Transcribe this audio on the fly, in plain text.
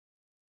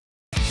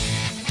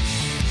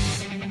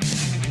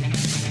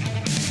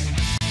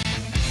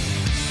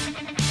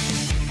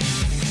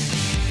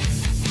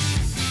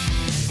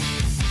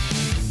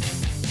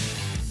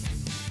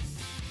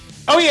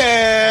Oh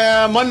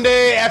yeah,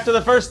 Monday after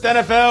the first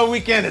NFL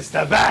weekend, it's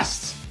the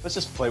best. Let's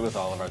just play with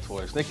all of our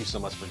toys. Thank you so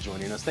much for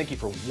joining us. Thank you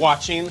for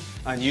watching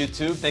on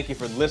YouTube. Thank you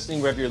for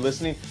listening wherever you're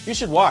listening. You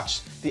should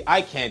watch. The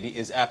eye candy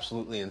is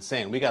absolutely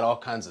insane. We got all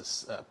kinds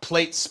of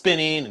plate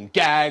spinning and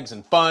gags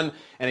and fun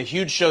and a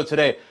huge show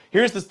today.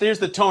 Here's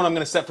the tone I'm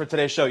going to set for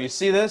today's show. You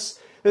see this?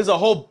 There's a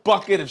whole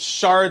bucket of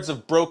shards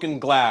of broken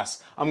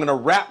glass. I'm going to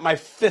wrap my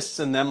fists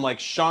in them like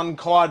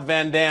Jean-Claude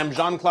Van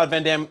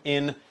Damme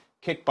in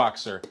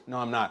Kickboxer. No,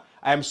 I'm not.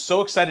 I am so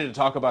excited to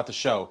talk about the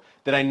show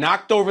that I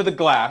knocked over the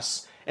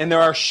glass, and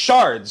there are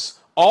shards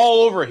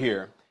all over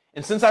here.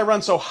 And since I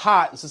run so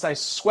hot, and since I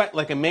sweat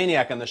like a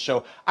maniac on the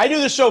show, I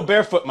do the show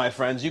barefoot, my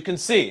friends. You can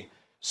see.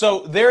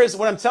 So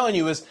what I'm telling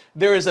you is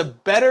there is a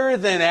better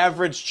than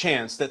average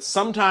chance that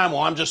sometime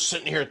while I'm just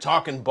sitting here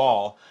talking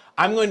ball,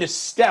 I'm going to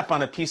step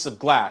on a piece of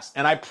glass.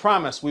 And I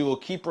promise we will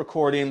keep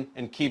recording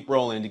and keep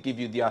rolling to give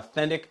you the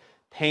authentic,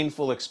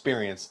 painful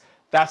experience.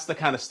 That's the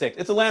kind of stake.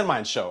 It's a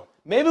landmine show.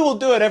 Maybe we'll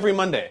do it every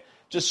Monday.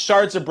 Just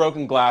shards of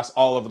broken glass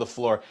all over the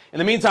floor. In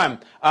the meantime,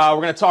 we're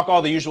going to talk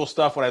all the usual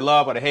stuff, what I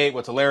love, what I hate,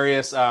 what's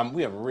hilarious.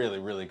 We have really,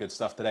 really good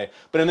stuff today.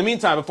 But in the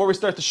meantime, before we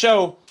start the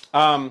show,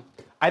 I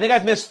think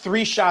I've missed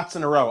 3 shots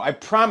in a row. I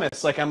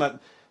promise, like I'm a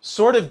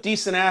sort of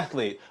decent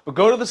athlete. But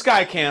go to the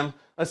sky cam.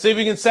 Let's see if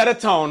we can set a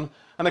tone.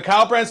 On the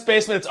Kyle Brandt's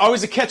basement, it's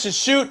always a catch and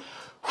shoot.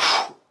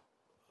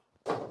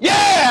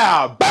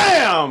 Yeah!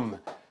 Bam!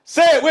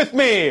 Say it with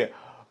me.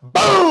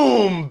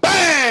 Boom!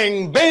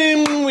 Bang!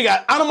 Bing! We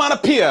got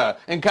onomatopoeia.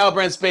 In Kyle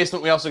Brandt's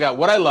basement, we also got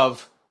what I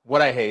love,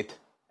 what I hate,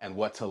 and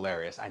what's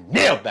hilarious. I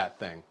nailed that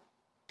thing.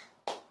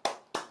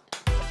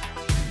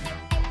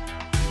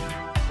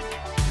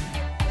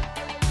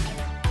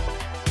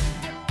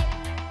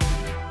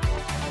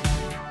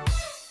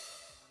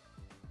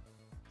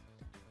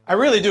 I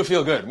really do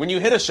feel good. When you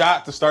hit a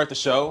shot to start the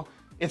show,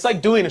 it's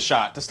like doing a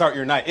shot to start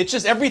your night. It's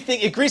just everything,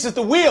 it greases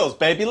the wheels,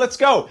 baby. Let's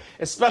go.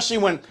 Especially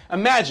when,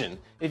 imagine,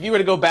 if you were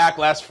to go back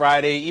last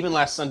Friday, even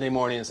last Sunday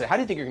morning and say, how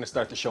do you think you're going to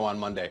start the show on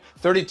Monday?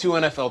 32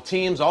 NFL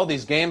teams, all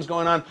these games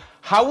going on.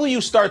 How will you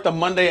start the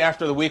Monday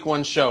after the Week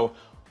 1 show?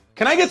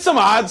 Can I get some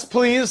odds,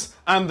 please,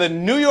 on the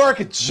New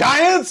York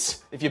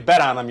Giants? If you bet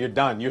on them, you're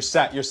done. You're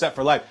set. You're set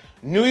for life.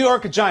 New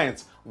York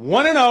Giants,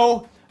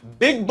 1-0,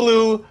 Big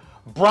Blue,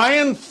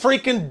 Brian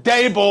freaking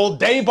Daboll.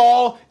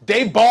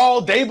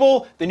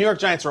 The New York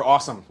Giants are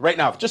awesome right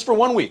now, just for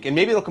 1 week, and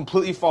maybe it'll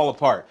completely fall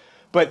apart.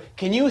 But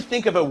can you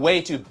think of a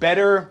way to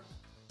better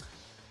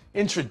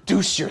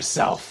introduce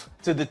yourself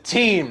to the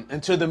team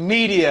and to the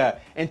media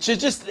and to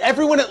just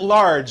everyone at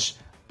large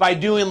by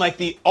doing like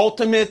the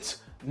ultimate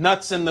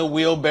nuts in the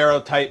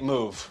wheelbarrow type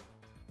move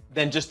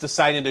than just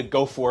deciding to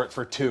go for it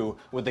for 2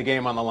 with the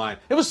game on the line?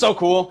 It was so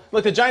cool.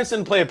 Look, the Giants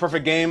didn't play a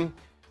perfect game.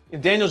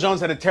 Daniel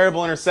Jones had a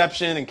terrible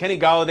interception, and Kenny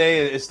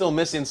Golladay is still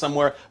missing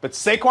somewhere. But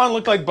Saquon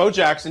looked like Bo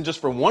Jackson just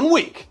for 1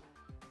 week.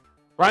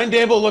 Brian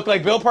Daboll looked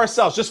like Bill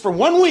Parcells just for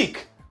 1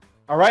 week.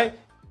 All right?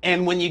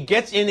 And when you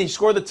get in and you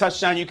score the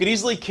touchdown, you could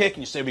easily kick,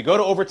 and you say, we go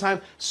to overtime.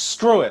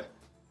 Screw it.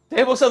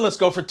 Daboll said, let's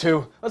go for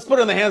 2. Let's put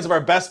it in the hands of our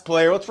best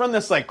player. Let's run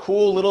this like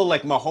cool little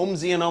like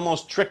Mahomesian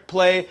almost trick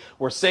play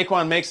where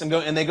Saquon makes them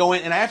go, and they go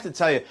in. And I have to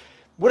tell you,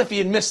 what if he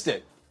had missed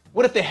it?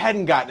 What if they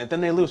hadn't gotten it?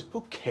 Then they lose.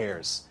 Who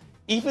cares?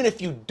 Even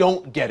if you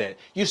don't get it,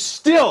 you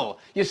still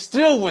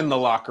win the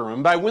locker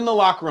room. By win the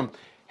locker room,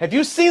 have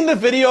you seen the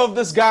video of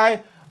this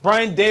guy,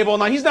 Brian Daboll?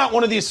 Now, he's not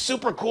one of these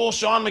super cool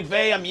Sean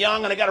McVay, I'm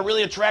young and I got a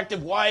really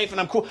attractive wife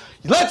and I'm cool.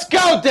 Let's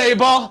go,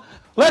 Daboll.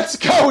 Let's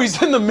go.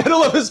 He's in the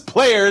middle of his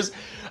players.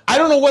 I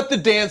don't know what the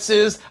dance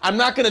is. I'm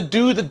not going to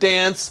do the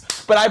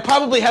dance, but I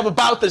probably have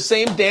about the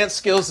same dance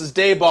skills as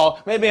Daboll.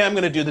 Maybe I'm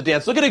going to do the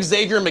dance. Look at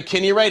Xavier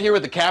McKinney right here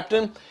with the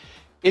captain.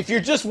 If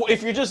you're just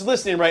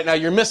listening right now,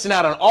 you're missing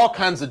out on all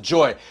kinds of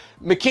joy.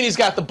 McKinney's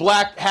got the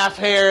black half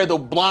hair, the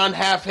blonde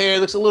half hair.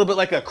 Looks a little bit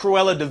like a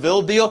Cruella de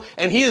Vil deal,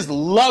 and he is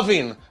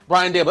loving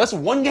Brian Daboll. That's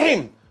one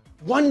game.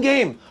 One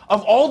game.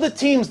 Of all the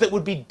teams that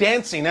would be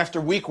dancing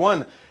after Week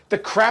 1, the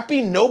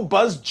crappy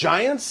no-buzz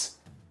Giants?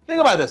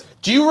 Think about this.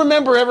 Do you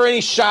remember ever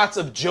any shots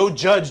of Joe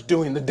Judge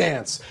doing the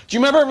dance? Do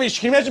you remember can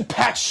you imagine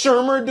Pat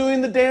Shurmur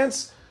doing the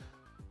dance?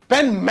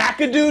 Ben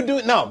McAdoo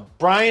doing? No,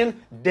 Brian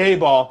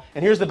Daboll.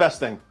 And here's the best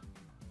thing.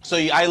 So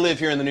I live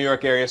here in the New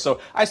York area, so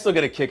I still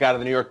get a kick out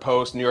of the New York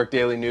Post, New York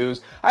Daily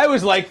News. I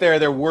always like their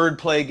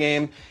wordplay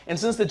game. And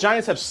since the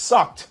Giants have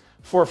sucked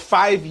for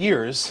 5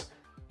 years,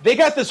 they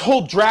got this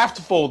whole draft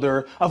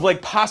folder of like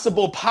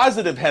possible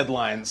positive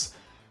headlines.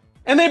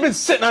 And they've been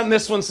sitting on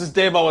this one since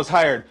Daboll was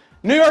hired.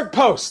 New York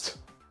Post,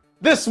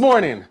 this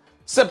morning,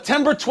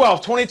 September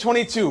 12,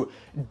 2022,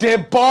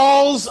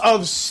 Daballs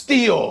of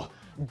Steel.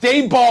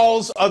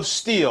 Daballs of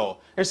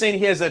Steel. They're saying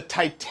he has a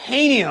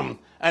titanium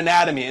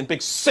anatomy, and big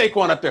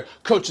Saquon up there,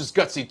 coach's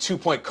gutsy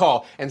 2-point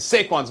call, and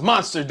Saquon's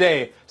monster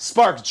day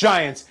sparked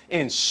Giants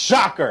in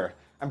shocker.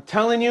 I'm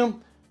telling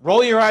you,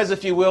 roll your eyes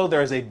if you will,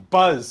 there is a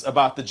buzz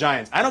about the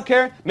Giants. I don't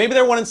care, maybe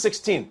they're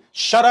 1-16.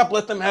 Shut up,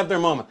 let them have their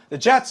moment. The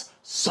Jets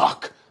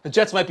suck. The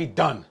Jets might be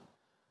done.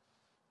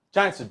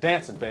 Giants are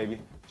dancing, baby.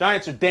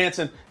 Giants are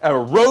dancing. A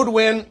road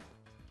win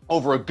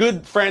over a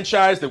good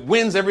franchise that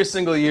wins every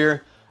single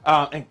year.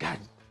 And God,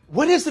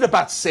 what is it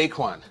about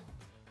Saquon?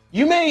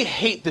 You may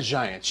hate the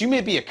Giants. You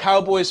may be a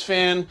Cowboys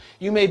fan.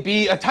 You may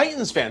be a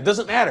Titans fan. It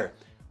doesn't matter.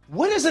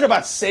 What is it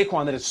about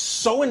Saquon that is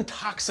so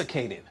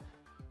intoxicating?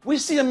 We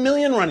see a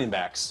million running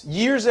backs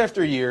years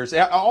after years,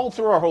 all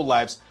through our whole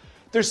lives.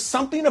 There's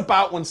something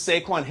about when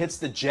Saquon hits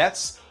the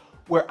Jets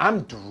where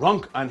I'm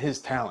drunk on his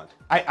talent.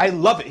 I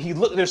love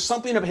it. There's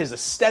something about his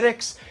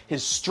aesthetics,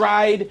 his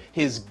stride,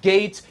 his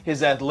gait,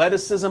 his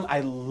athleticism.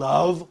 I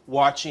love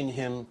watching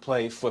him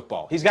play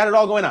football. He's got it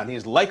all going on. He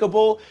is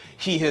likable.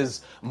 He is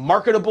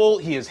marketable.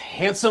 He is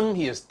handsome.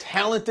 He is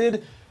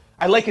talented.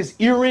 I like his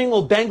earring,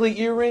 little dangly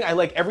earring. I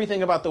like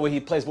everything about the way he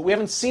plays, but we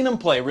haven't seen him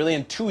play really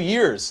in 2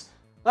 years.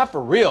 Not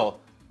for real.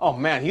 Oh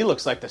man, he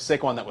looks like the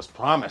Saquon that was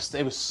promised.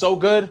 It was so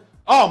good.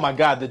 Oh my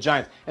God, the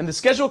Giants. And the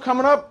schedule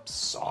coming up,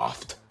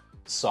 soft,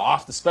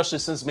 especially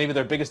since maybe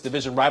their biggest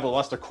division rival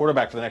lost their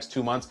quarterback for the next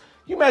 2 months. Can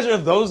you imagine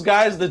if those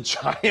guys, the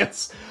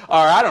Giants,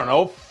 are, I don't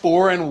know,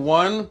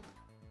 4-1?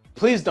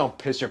 Please don't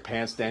piss your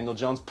pants, Daniel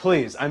Jones.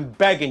 Please, I'm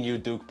begging you,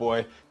 Duke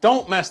boy.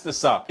 Don't mess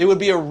this up. It would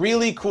be a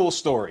really cool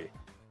story.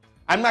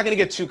 I'm not going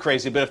to get too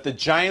crazy, but if the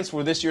Giants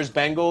were this year's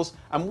Bengals,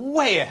 I'm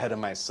way ahead of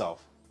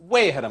myself.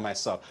 Way ahead of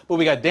myself. But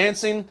we got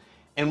dancing,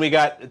 and we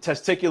got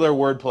testicular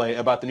wordplay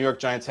about the New York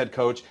Giants head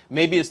coach.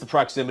 Maybe it's the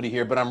proximity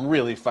here, but I'm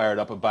really fired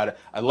up about it.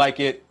 I like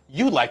it.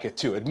 You like it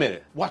too, admit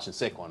it. Watching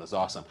Saquon is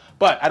awesome.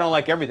 But I don't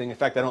like everything. In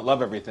fact, I don't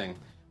love everything.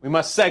 We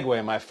must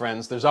segue, my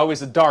friends. There's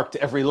always a dark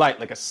to every light,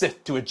 like a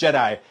Sith to a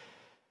Jedi.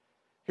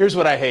 Here's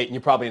what I hate, and you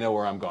probably know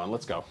where I'm going.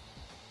 Let's go.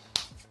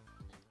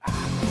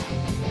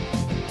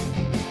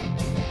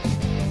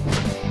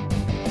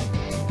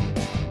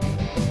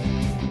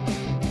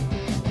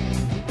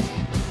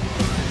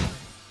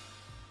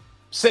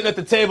 Sitting at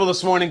the table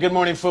this morning, Good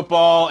Morning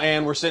Football,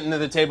 and we're sitting at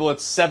the table at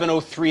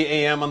 7:03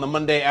 a.m. on the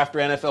Monday after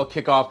NFL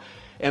kickoff,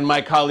 and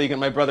my colleague and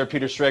my brother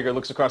Peter Schrager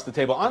looks across the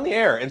table on the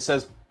air and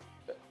says,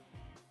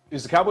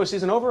 is the Cowboys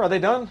season over? Are they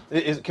done?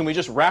 Can we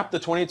just wrap the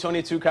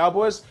 2022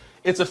 Cowboys?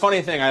 It's a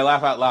funny thing. I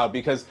laugh out loud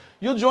because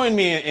you'll join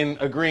me in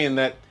agreeing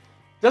that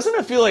doesn't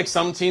it feel like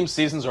some teams'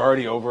 seasons are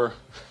already over?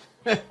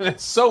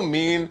 It's so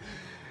mean,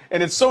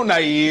 and it's so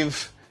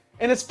naive,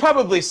 and it's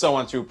probably so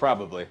untrue,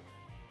 probably.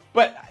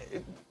 But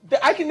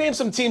I can name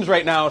some teams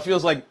right now. It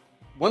feels like,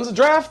 when's the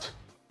draft?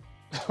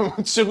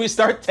 Should we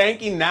start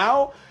tanking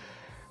now?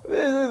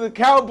 The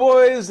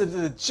Cowboys,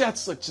 the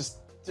Jets look just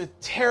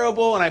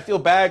terrible, and I feel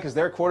bad because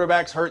their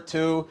quarterback's hurt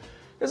too.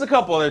 There's a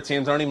couple other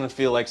teams. I don't even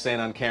feel like saying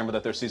on camera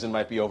that their season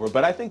might be over,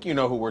 but I think you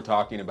know who we're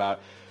talking about.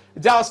 The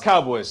Dallas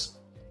Cowboys.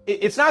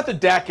 It's not that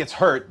Dak gets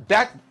hurt.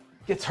 Dak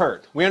gets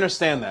hurt. We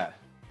understand that.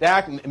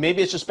 Dak,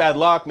 maybe it's just bad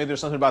luck. Maybe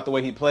there's something about the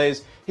way he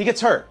plays. He gets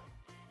hurt.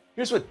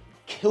 Here's what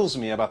kills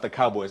me about the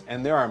Cowboys,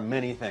 and there are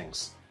many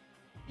things.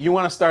 You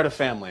want to start a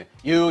family,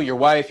 you, your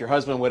wife, your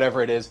husband,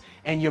 whatever it is,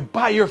 and you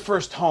buy your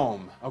first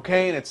home,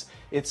 okay? And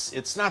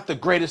it's not the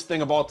greatest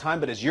thing of all time,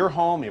 but it's your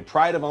home, your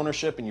pride of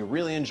ownership, and you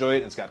really enjoy it.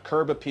 And it's got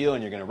curb appeal,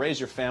 and you're going to raise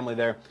your family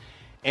there.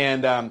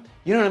 And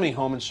you don't have any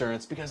home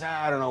insurance because,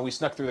 I don't know, we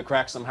snuck through the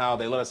cracks somehow.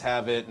 They let us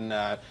have it, and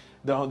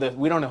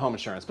we don't have home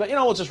insurance. But,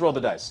 we'll just roll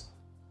the dice.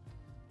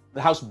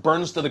 The house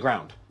burns to the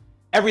ground.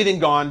 Everything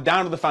gone,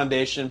 down to the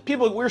foundation.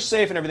 We're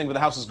safe and everything, but the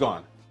house is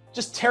gone.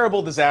 Just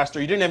terrible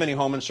disaster. You didn't have any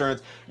home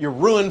insurance. You're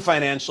ruined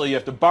financially. You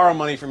have to borrow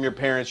money from your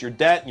parents. Your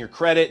debt and your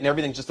credit and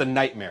everything's just a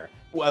nightmare.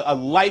 A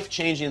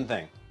life-changing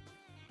thing.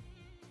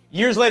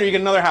 Years later, you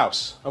get another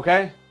house,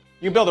 okay?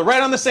 You build it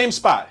right on the same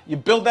spot. You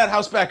build that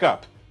house back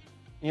up.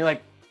 And you're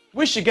like,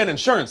 we should get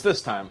insurance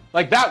this time.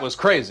 Like, that was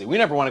crazy. We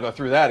never want to go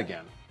through that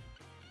again.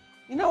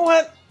 You know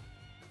what?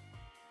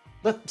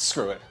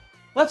 Screw it.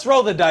 Let's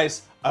roll the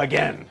dice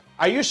again.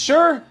 Are you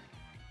sure?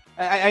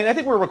 I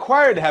think we're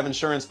required to have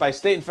insurance by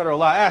state and federal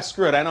law.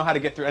 Screw it. I know how to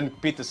get through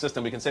and beat the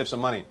system. We can save some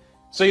money.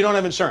 So you don't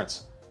have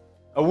insurance.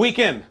 A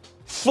weekend,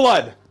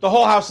 flood. The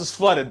whole house is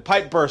flooded.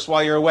 Pipe burst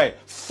while you're away.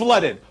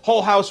 Flooded.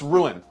 Whole house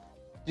ruined.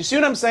 You see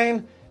what I'm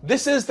saying?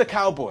 This is the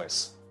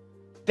Cowboys.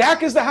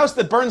 Dak is the house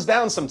that burns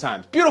down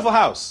sometimes. Beautiful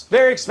house.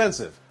 Very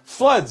expensive.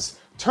 Floods.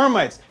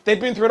 Termites. They've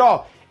been through it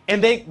all.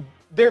 And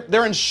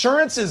their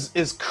insurance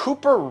is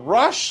Cooper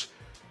Rush?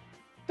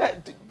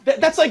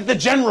 That's like the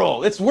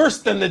General. It's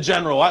worse than the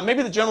General.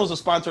 Maybe the General's a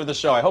sponsor of the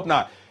show. I hope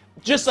not.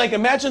 Just like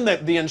imagine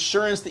that the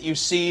insurance that you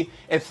see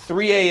at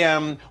 3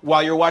 a.m.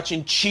 while you're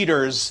watching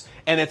Cheaters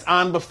and it's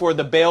on before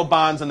the bail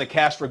bonds and the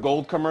cash for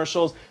gold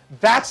commercials.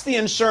 That's the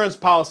insurance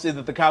policy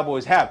that the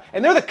Cowboys have.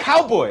 And they're the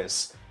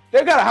Cowboys.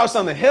 They've got a house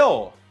on the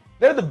hill.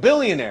 They're the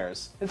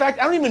billionaires. In fact,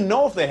 I don't even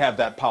know if they have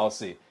that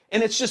policy.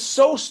 And it's just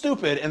so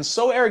stupid and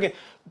so arrogant.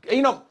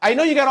 I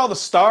know you got all the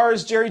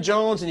stars, Jerry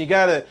Jones, and you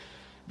got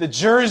the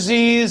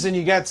jerseys, and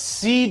you got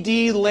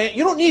C.D. Lamb.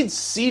 You don't need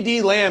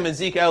C.D. Lamb and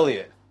Zeke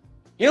Elliott.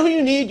 You know who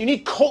you need? You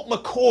need Colt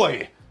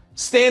McCoy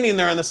standing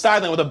there on the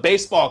sideline with a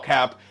baseball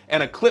cap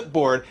and a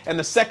clipboard, and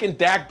the second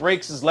Dak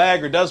breaks his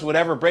leg or does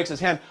whatever, breaks his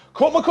hand,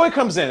 Colt McCoy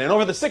comes in, and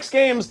over the 6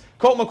 games,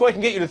 Colt McCoy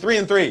can get you to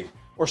 3-3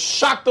 or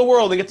shock the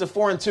world and get to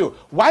 4-2.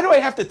 Why do I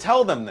have to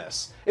tell them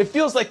this? It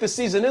feels like the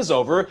season is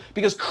over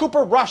because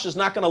Cooper Rush is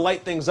not going to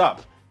light things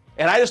up.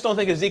 And I just don't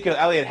think Ezekiel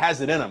Elliott has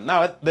it in him.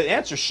 Now, the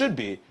answer should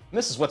be, and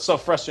this is what's so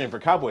frustrating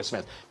for Cowboys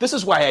fans, this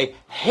is why I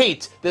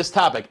hate this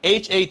topic,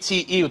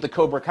 H-A-T-E with the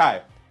Cobra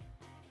Kai.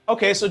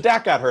 Okay, so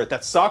Dak got hurt.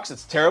 That sucks.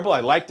 It's terrible.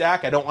 I like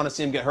Dak. I don't want to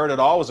see him get hurt at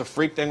all. It was a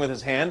freak thing with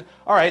his hand.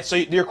 All right, so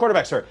your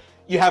quarterback's hurt.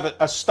 You have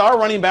a star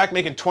running back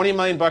making $20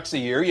 million a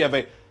year. You have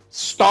a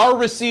star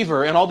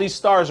receiver, and all these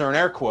stars are in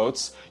air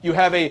quotes. You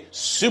have a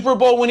Super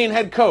Bowl winning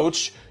head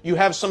coach. You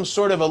have some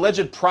sort of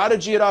alleged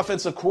prodigy at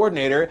offensive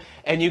coordinator,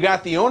 and you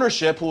got the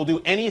ownership who will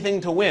do anything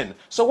to win.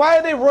 So why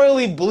are they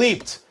royally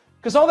bleeped?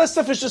 Because all that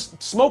stuff is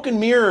just smoke and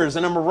mirrors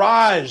and a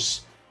mirage.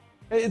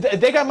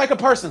 They got Micah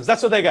Parsons.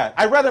 That's what they got.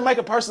 I'd rather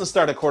Micah Parsons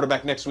start at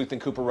quarterback next week than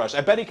Cooper Rush.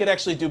 I bet he could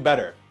actually do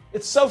better.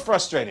 It's so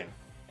frustrating.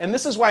 And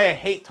this is why I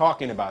hate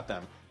talking about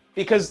them.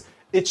 Because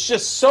it's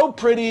just so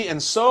pretty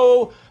and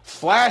so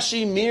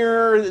flashy,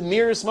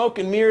 mirror, smoke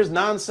and mirrors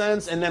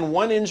nonsense, and then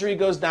one injury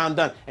goes down,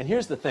 done. And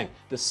here's the thing.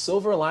 The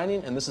silver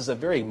lining, and this is a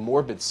very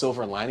morbid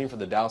silver lining for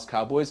the Dallas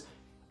Cowboys,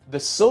 the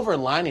silver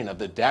lining of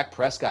the Dak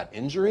Prescott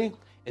injury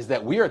is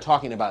that we are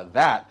talking about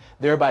that,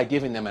 thereby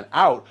giving them an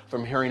out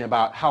from hearing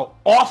about how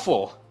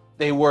awful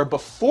they were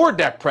before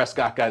Dak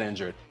Prescott got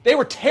injured. They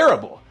were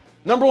terrible.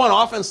 Number one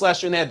offense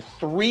last year, and they had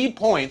 3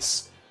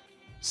 points.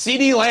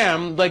 CeeDee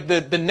Lamb, like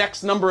the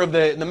next member of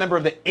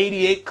the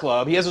 88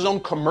 club, he has his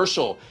own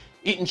commercial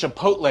eating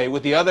Chipotle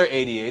with the other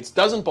 88s,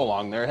 doesn't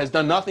belong there, has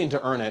done nothing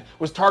to earn it,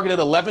 was targeted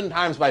 11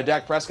 times by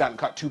Dak Prescott and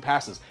caught 2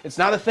 passes. It's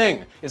not a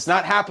thing. It's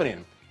not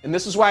happening. And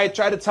this is why I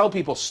try to tell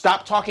people,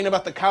 stop talking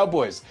about the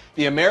Cowboys.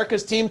 The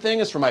America's team thing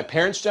is from my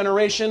parents'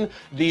 generation.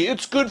 The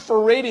it's good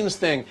for ratings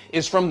thing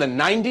is from the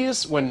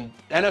 90s when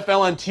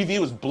NFL on TV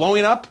was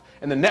blowing up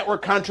and the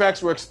network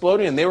contracts were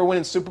exploding and they were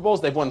winning Super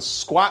Bowls. They've won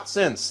squat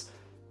since.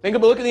 Look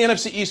at the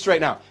NFC East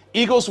right now.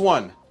 Eagles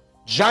won.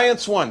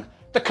 Giants won.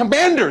 The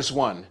Commanders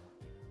won.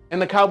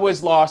 And the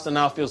Cowboys lost, and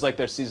now it feels like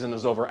their season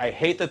is over. I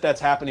hate that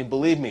that's happening.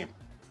 Believe me.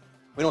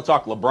 We don't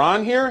talk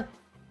LeBron here.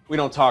 We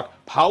don't talk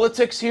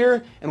politics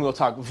here. And we'll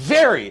talk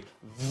very,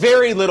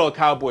 very little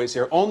Cowboys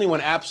here, only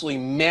when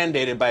absolutely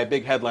mandated by a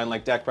big headline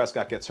like Dak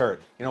Prescott gets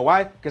hurt. You know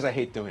why? Because I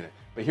hate doing it.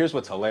 But here's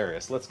what's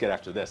hilarious. Let's get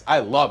after this. I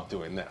love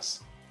doing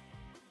this.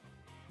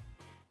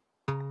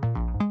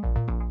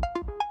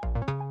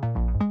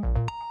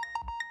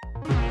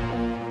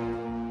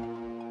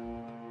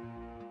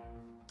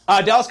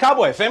 Dallas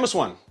Cowboy, famous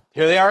one.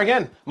 Here they are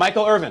again.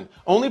 Michael Irvin,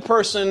 only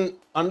person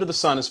under the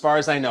sun, as far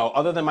as I know,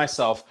 other than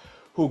myself,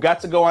 who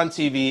got to go on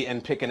TV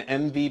and pick an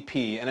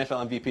MVP,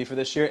 NFL MVP for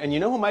this year. And you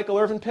know who Michael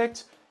Irvin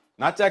picked?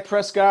 Not Dak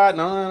Prescott.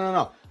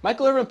 No.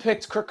 Michael Irvin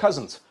picked Kirk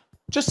Cousins,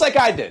 just like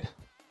I did.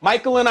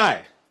 Michael and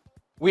I,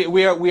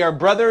 we are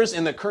brothers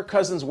in the Kirk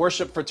Cousins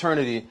worship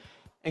fraternity.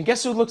 And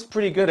guess who looks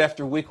pretty good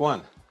after week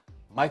 1?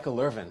 Michael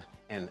Irvin.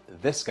 And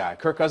this guy,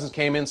 Kirk Cousins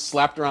came in,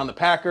 slapped around the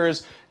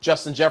Packers.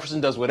 Justin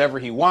Jefferson does whatever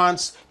he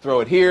wants.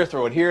 Throw it here,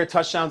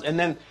 touchdowns. And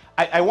then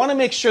I want to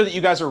make sure that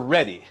you guys are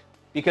ready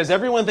because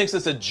everyone thinks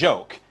it's a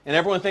joke and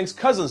everyone thinks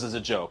Cousins is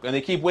a joke and they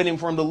keep waiting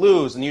for him to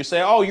lose. And you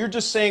say, oh, you're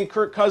just saying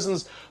Kirk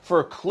Cousins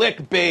for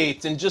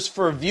clickbait and just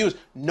for views.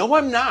 No,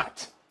 I'm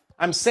not.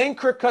 I'm saying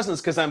Kirk Cousins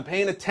because I'm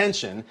paying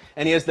attention,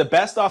 and he has the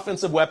best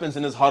offensive weapons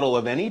in his huddle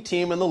of any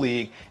team in the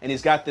league, and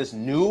he's got this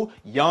new,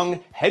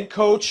 young head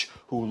coach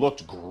who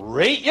looked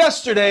great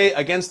yesterday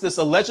against this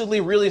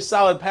allegedly really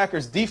solid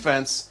Packers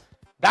defense.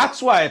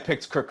 That's why I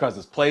picked Kirk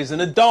Cousins. Plays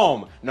in a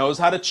dome, knows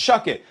how to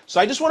chuck it.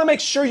 So I just want to make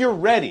sure you're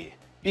ready,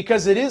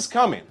 because it is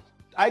coming.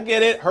 I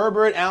get it.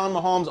 Herbert, Allen,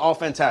 Mahomes, all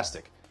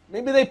fantastic.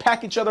 Maybe they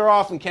pack each other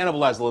off and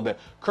cannibalize a little bit.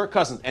 Kirk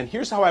Cousins, and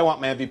here's how I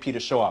want my MVP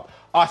to show up.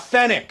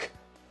 Authentic,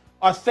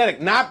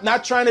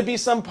 not trying to be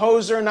some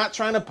poser, not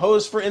trying to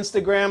pose for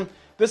Instagram.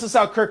 This is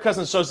how Kirk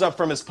Cousins shows up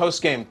from his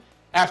postgame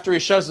after he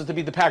shows up to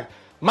beat the Packers.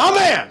 My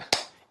man,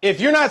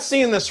 if you're not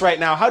seeing this right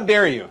now, how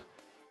dare you?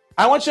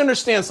 I want you to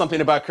understand something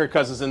about Kirk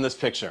Cousins in this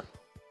picture.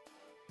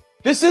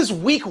 This is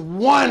week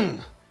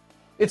 1.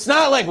 It's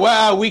not like,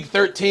 wow, week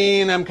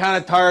 13, I'm kind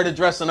of tired of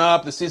dressing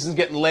up, the season's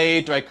getting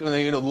late,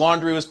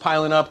 laundry was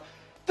piling up.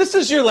 This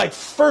is your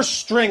first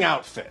string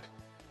outfit.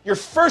 Your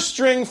first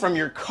string from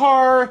your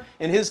car,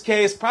 in his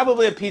case,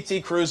 probably a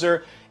PT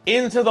Cruiser,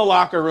 into the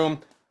locker room.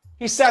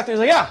 He sat there,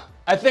 he's like, yeah,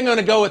 I think I'm going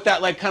to go with that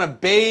kind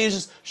of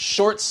beige,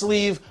 short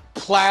sleeve,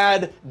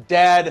 plaid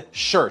dad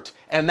shirt.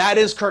 And that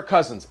is Kirk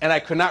Cousins, and I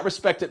could not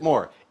respect it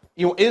more.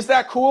 Is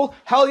that cool?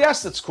 Hell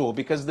yes, it's cool,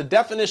 because the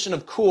definition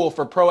of cool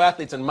for pro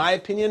athletes, in my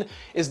opinion,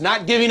 is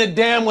not giving a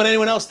damn what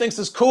anyone else thinks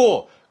is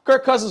cool.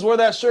 Kirk Cousins wore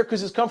that shirt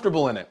because he's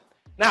comfortable in it.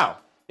 Now,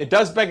 it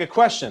does beg a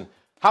question.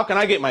 How can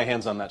I get my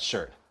hands on that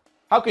shirt?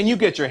 How can you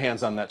get your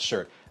hands on that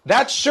shirt?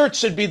 That shirt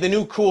should be the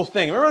new cool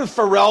thing. Remember when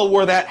Pharrell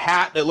wore that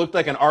hat that looked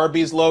like an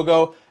Arby's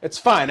logo? It's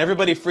fine.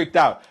 Everybody freaked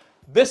out.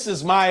 This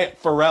is my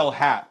Pharrell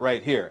hat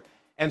right here.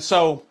 And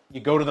so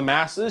you go to the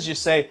masses, you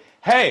say,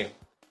 hey,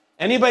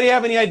 anybody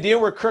have any idea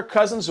where Kirk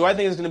Cousins, who I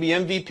think is going to be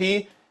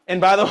MVP,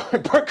 and by the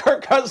way,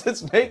 Kirk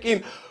Cousins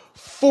making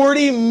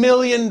 $40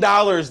 million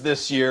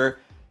this year,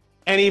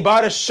 and he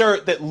bought a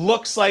shirt that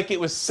looks like it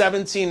was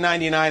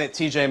 $17.99 at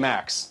TJ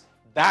Maxx.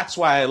 That's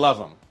why I love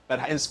him. But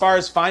as far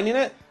as finding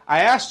it,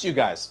 I asked you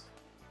guys,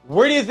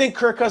 where do you think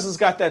Kirk Cousins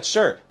got that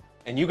shirt?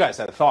 And you guys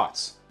had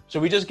thoughts.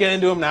 Should we just get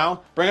into them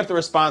now? Bring up the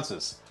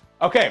responses.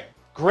 Okay,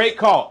 great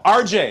call.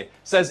 RJ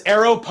says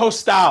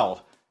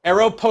Aeropostale.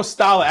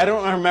 Aeropostale. I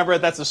don't remember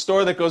it. That's a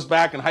store that goes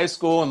back in high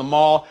school in the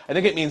mall. I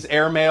think it means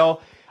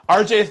airmail.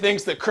 RJ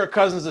thinks that Kirk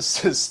Cousins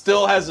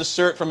still has a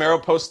shirt from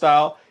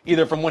Aeropostale,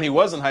 either from when he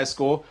was in high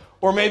school,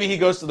 or maybe he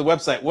goes to the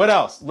website. What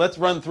else? Let's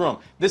run through them.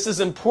 This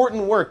is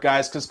important work,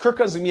 guys, because Kirk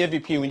Cousins is the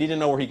MVP. We need to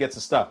know where he gets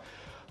his stuff.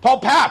 Paul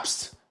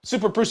Pabst,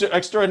 super producer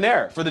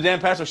extraordinaire for the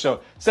Dan Patrick Show,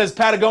 says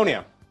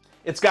Patagonia.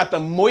 It's got the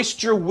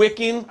moisture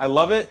wicking, I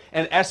love it,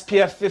 and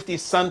SPF 50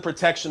 sun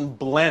protection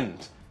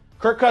blend.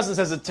 Kirk Cousins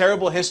has a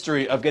terrible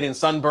history of getting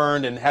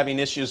sunburned and having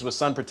issues with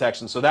sun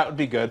protection, so that would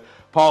be good.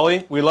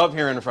 Paulie, we love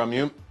hearing from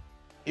you.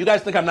 You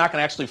guys think I'm not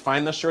going to actually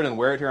find this shirt and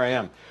wear it? Here I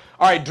am.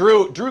 All right,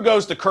 Drew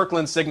goes to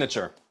Kirkland's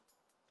signature.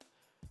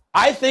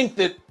 I think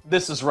that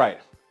this is right.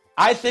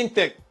 I think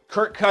that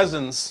Kirk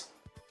Cousins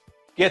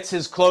gets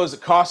his clothes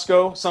at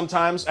Costco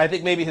sometimes. I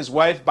think maybe his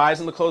wife buys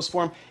him the clothes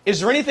for him. Is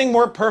there anything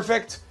more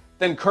perfect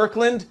than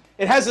Kirkland?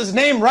 It has his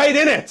name right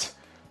in it.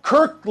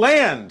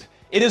 Kirkland.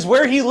 It is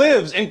where he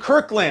lives, in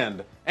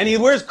Kirkland. And he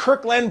wears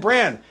Kirkland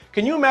brand.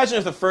 Can you imagine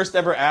if the first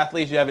ever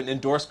athlete you have an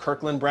endorsed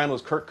Kirkland brand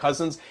was Kirk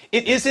Cousins?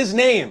 It is his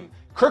name.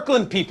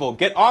 Kirkland people,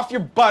 get off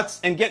your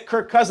butts and get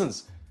Kirk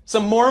Cousins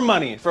some more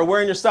money for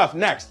wearing your stuff.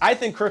 Next, I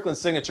think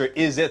Kirkland's signature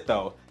is it,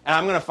 though. And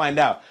I'm going to find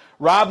out.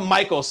 Rob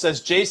Michael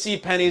says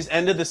JCPenney's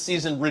end of the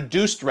season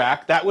reduced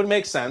rack. That would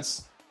make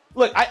sense.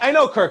 Look, I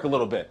know Kirk a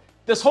little bit.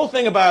 This whole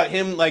thing about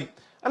him, like,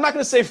 I'm not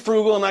going to say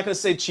frugal, I'm not going to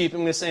say cheap, I'm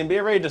going to say be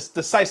very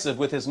decisive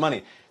with his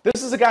money.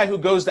 This is a guy who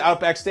goes to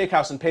Outback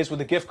Steakhouse and pays with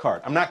a gift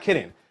card. I'm not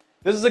kidding.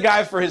 This is a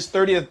guy for his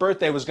 30th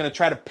birthday was going to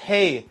try to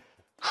pay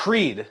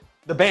Creed,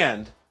 the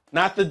band,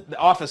 not the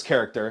Office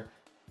character,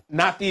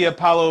 not the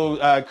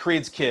Apollo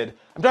Creed's kid.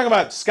 I'm talking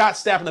about Scott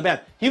Stapp and the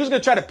band. He was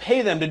going to try to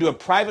pay them to do a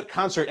private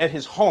concert at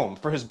his home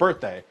for his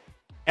birthday.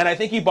 And I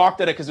think he balked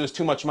at it because it was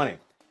too much money.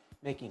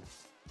 Making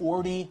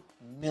 $40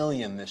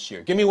 million this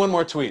year. Give me one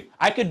more tweet.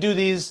 I could do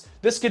these.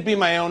 This could be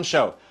my own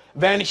show.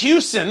 Van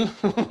Heusen,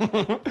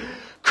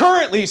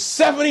 currently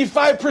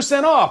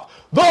 75% off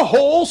the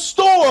whole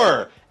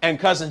store. And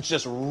Cousins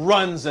just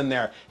runs in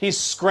there. He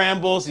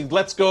scrambles. He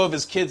lets go of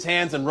his kid's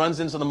hands and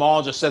runs into the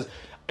mall. Just says,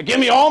 give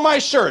me all my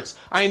shirts.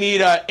 I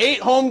need 8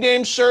 home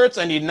game shirts.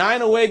 I need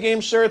 9 away game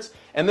shirts.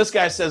 And this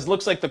guy says,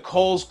 looks like the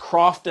Kohl's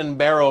Croft and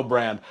Barrow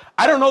brand.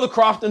 I don't know the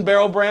Croft and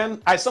Barrow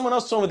brand. Someone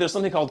else told me there's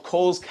something called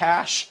Kohl's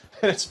Cash.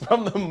 And it's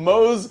from the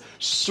Mose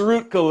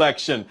Schrute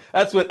collection.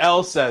 That's what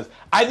L says.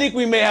 I think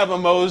we may have a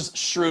Mose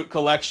Schrute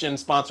collection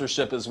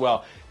sponsorship as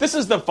well. This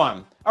is the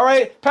fun. All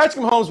right,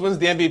 Patrick Mahomes wins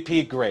the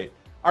MVP. Great.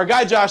 Our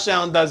guy Josh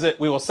Allen does it.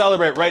 We will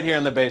celebrate right here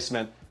in the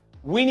basement.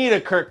 We need a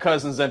Kirk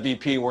Cousins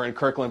MVP wearing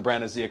Kirkland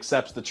brand as he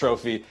accepts the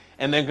trophy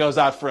and then goes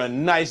out for a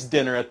nice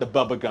dinner at the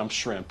Bubba Gump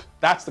Shrimp.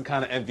 That's the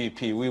kind of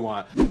MVP we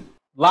want.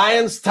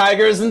 Lions,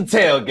 Tigers, and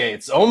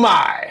tailgates. Oh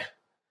my.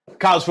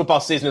 College football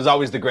season is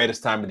always the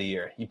greatest time of the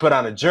year. You put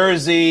on a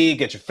jersey,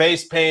 get your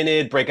face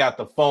painted, break out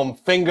the foam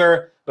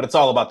finger, but it's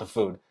all about the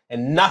food.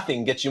 And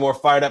nothing gets you more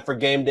fired up for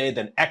game day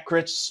than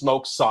Eckrich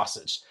smoked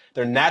sausage.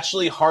 They're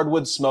naturally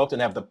hardwood smoked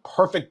and have the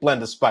perfect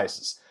blend of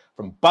spices.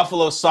 From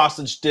buffalo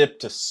sausage dip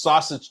to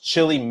sausage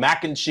chili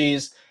mac and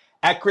cheese,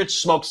 Eckrich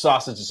smoked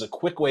sausage is a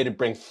quick way to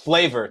bring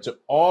flavor to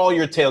all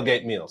your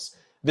tailgate meals.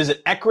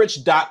 Visit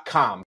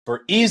Eckrich.com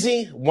for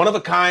easy,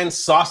 one-of-a-kind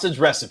sausage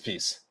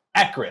recipes.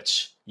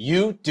 Eckrich,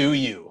 you do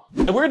you.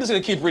 And we're just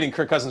going to keep reading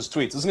Kirk Cousins'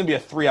 tweets. This is going to be a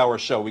 3-hour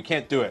show. We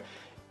can't do it.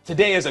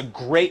 Today is a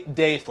great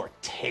day for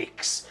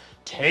takes.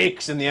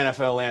 Takes in the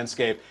NFL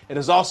landscape. It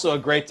is also a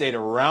great day to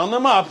round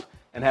them up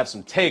and have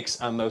some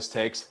takes on those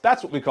takes.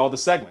 That's what we call the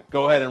segment.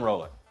 Go ahead and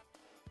roll it.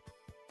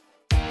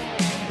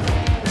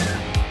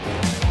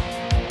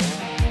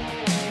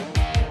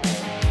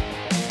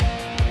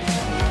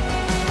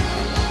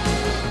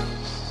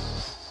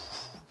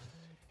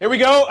 Here we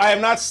go. I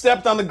have not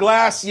stepped on the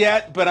glass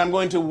yet, but I'm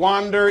going to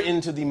wander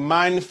into the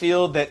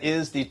minefield that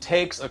is the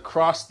takes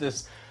across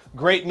this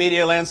great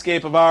media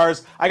landscape of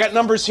ours. I got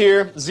numbers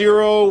here,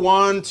 0,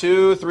 1,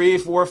 2, 3,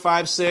 4,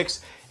 5,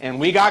 6, and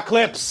we got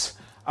clips.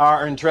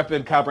 Our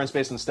intrepid Cowboys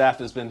Space and staff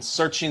has been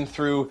searching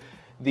through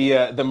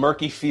the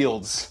murky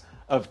fields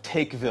of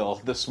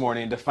Takeville this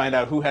morning to find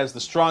out who has the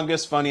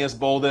strongest, funniest,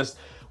 boldest.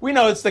 We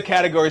know it's the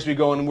categories we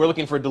go in. We're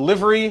looking for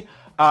delivery.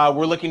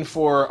 We're looking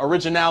for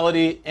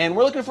originality, and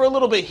we're looking for a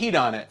little bit of heat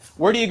on it.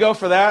 Where do you go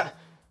for that?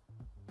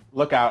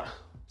 Look out.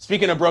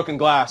 Speaking of broken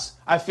glass,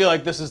 I feel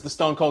like this is the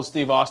Stone Cold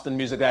Steve Austin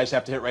music that I just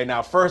have to hit right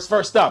now.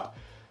 First up,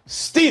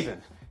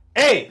 Stephen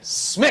A.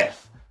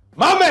 Smith,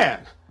 my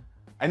man.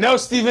 I know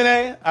Stephen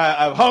A.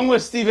 I've hung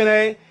with Stephen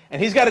A.,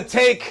 and he's got a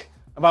take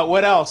about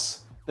what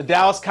else? The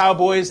Dallas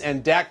Cowboys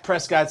and Dak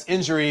Prescott's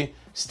injury.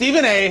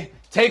 Stephen A.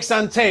 takes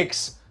on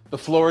takes. The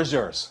floor is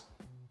yours.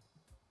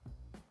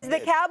 Is the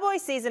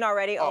Cowboys season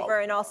already over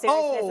in all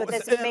seriousness with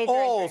this major in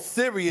all injury?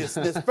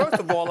 seriousness, first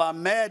of all,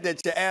 I'm mad that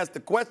you asked the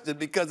question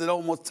because it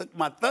almost took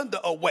my thunder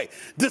away.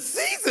 The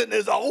season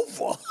is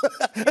over.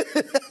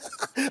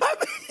 I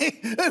mean,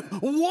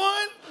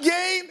 one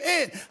game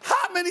in.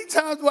 How many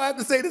times do I have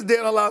to say this,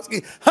 Dan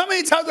Orlovsky? How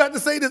many times do I have to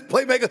say this,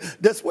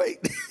 playmaker? Just wait.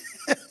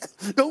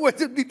 Don't wait,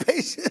 just be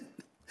patient.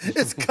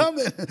 It's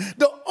coming.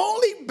 The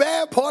only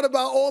bad part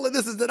about all of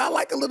this is that I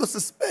like a little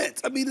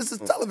suspense. I mean, this is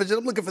television.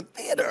 I'm looking for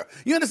theater.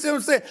 You understand what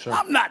I'm saying? Sure.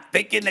 I'm not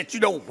thinking that,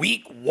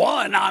 week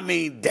one, I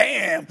mean,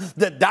 damn,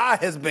 the die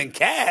has been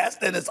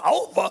cast and it's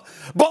over.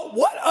 But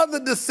what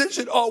other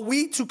decision are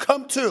we to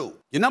come to?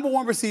 Your number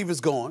one receiver's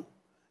gone.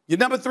 Your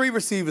number three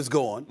receiver's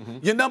gone.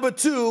 Mm-hmm. Your number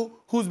two,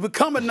 who's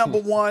become a number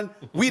one,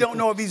 we don't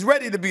know if he's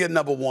ready to be a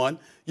number one.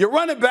 Your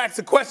running back's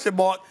a question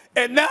mark.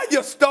 And now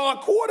your star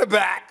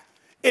quarterback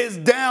is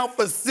down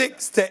for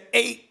 6 to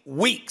 8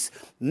 weeks.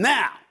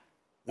 Now,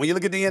 when you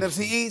look at the NFC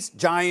East,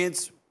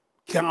 Giants,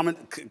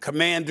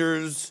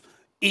 Commanders,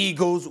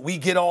 Eagles, we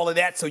get all of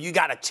that, so you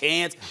got a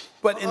chance.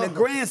 But in the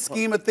grand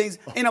scheme of things,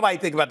 ain't nobody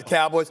think about the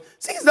Cowboys.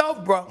 Season's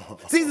over, bro.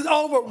 Season's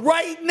over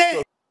right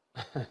now.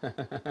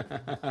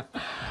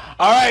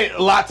 All right,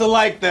 a lot to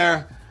like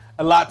there.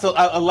 A lot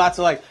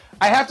to like.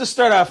 I have to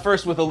start off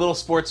first with a little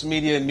sports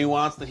media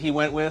nuance that he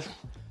went with.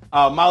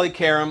 Molly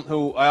Karam,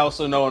 who I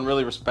also know and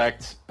really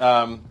respect.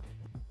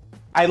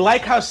 I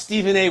like how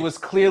Stephen A. was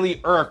clearly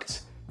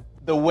irked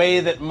the way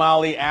that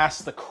Molly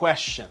asked the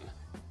question.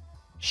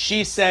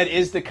 She said,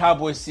 is the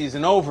Cowboys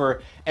season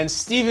over? And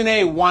Stephen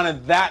A.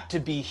 wanted that to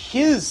be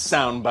his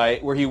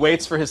soundbite where he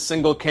waits for his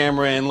single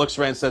camera and looks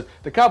around and says,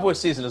 the Cowboys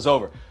season is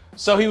over.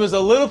 So he was a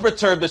little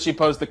perturbed that she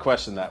posed the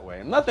question that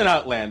way. Nothing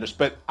outlandish,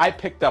 but I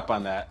picked up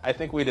on that. I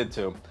think we did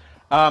too.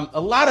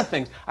 A lot of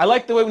things. I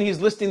like the way when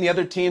he's listing the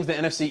other teams, the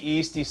NFC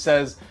East, he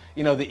says,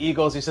 the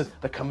Eagles, he says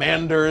the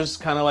Commanders,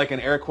 kind of like in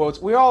air quotes.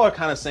 We all are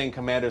kind of saying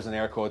Commanders in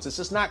air quotes. It's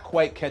just not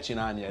quite catching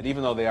on yet,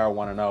 even though they are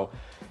 1-0.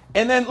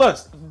 And then, look,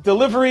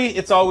 delivery,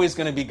 it's always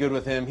going to be good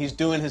with him. He's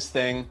doing his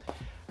thing.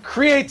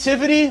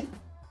 Creativity,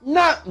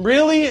 not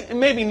really,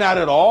 maybe not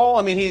at all.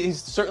 I mean,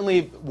 he's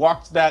certainly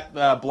walked that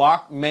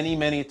block many,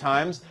 many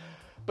times.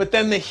 But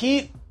then the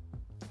Heat,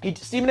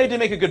 Stephen A. did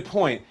make a good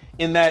point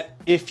in that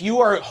if you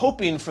are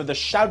hoping for the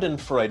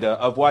schadenfreude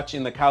of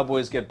watching the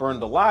Cowboys get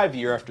burned alive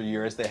year after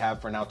year, as they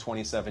have for now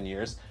 27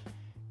 years,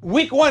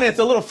 week one, it's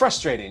a little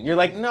frustrating. You're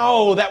like,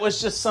 no, that was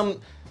just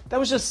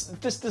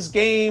this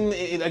game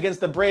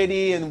against the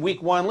Brady in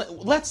week one.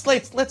 Let's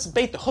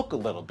bait the hook a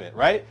little bit,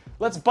 right?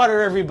 Let's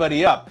butter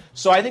everybody up.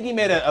 So I think he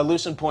made a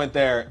lucid point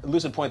there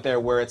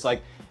where it's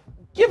like,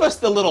 give us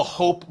the little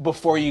hope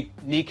before you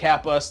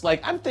kneecap us.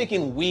 Like, I'm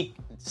thinking week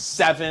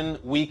 7,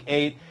 week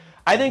 8.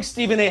 I think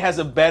Stephen A. has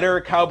a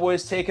better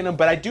Cowboys take in him,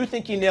 but I do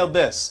think he nailed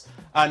this.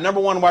 Number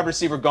 1 wide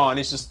receiver gone.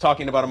 He's just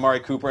talking about Amari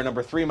Cooper.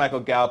 Number 3,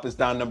 Michael Gallup is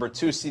down. Number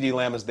 2, CeeDee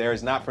Lamb is there.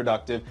 He's not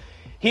productive.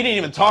 He didn't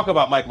even talk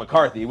about Mike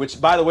McCarthy, which,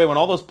 by the way, when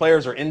all those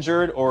players are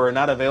injured or are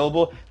not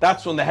available,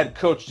 that's when the head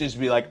coach needs to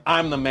be like,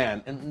 I'm the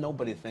man. And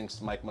nobody thinks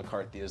Mike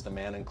McCarthy is the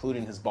man,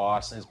 including his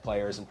boss, his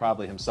players, and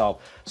probably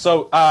himself.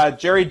 So,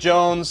 Jerry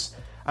Jones,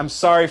 I'm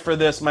sorry for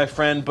this, my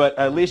friend, but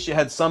at least you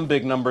had some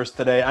big numbers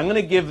today. I'm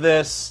going to give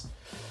this...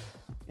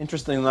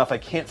 Interesting enough, I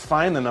can't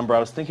find the number I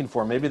was thinking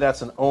for. Maybe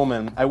that's an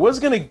omen. I was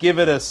going to give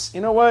it a...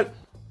 You know what?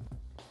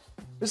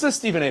 This is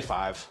Stephen A.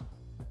 5.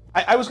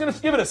 I was going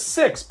to give it a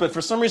 6, but for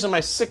some reason my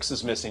 6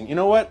 is missing. You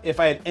know what? If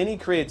I had any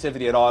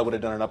creativity at all, I would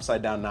have done an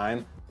upside-down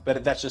 9,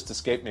 but that's just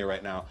escaped me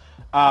right now.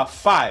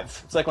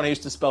 5. It's like when I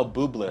used to spell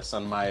boobless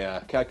on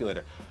my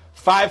calculator.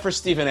 5 for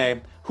Stephen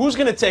A. Who's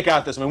going to take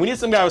out this one? We need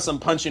some guy with some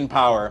punching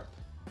power.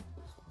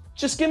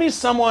 Just give me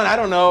someone, I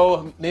don't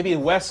know, maybe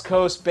West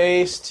Coast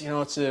based,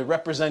 to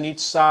represent each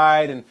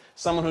side, and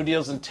someone who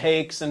deals in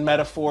takes and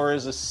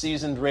metaphors, a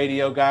seasoned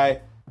radio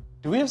guy.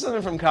 Do we have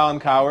something from Colin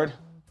Cowherd?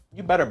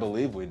 You better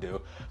believe we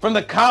do. From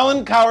the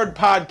Colin Cowherd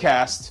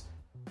podcast,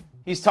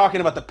 he's talking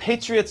about the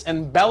Patriots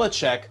and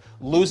Belichick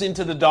losing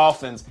to the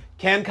Dolphins.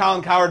 Can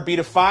Colin Cowherd beat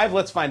a 5?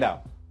 Let's find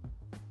out.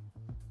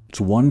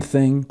 It's one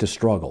thing to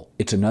struggle.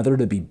 It's another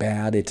to be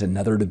bad. It's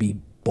another to be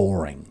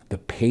boring. The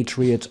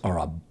Patriots are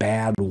a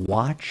bad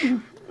watch,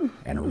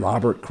 and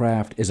Robert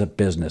Kraft is a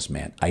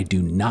businessman. I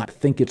do not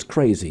think it's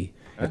crazy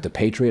if the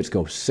Patriots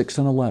go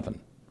 6-11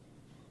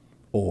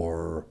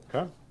 or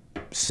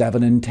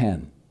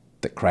 7-10.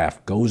 That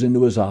Kraft goes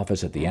into his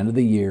office at the end of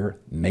the year,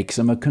 makes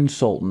him a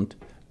consultant.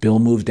 Bill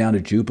moves down to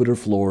Jupiter,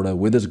 Florida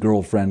with his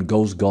girlfriend,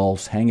 goes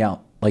golfs, hang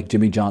out like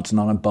Jimmy Johnson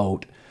on a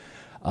boat,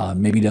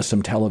 maybe does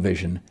some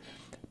television.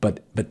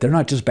 But they're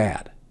not just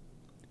bad.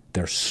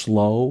 They're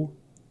slow.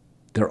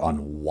 They're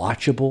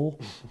unwatchable.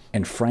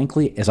 And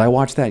frankly, as I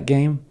watched that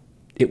game,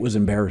 it was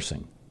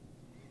embarrassing.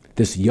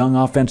 This young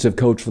offensive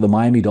coach for the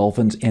Miami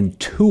Dolphins and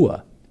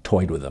Tua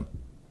toyed with him.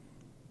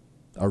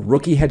 A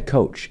rookie head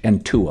coach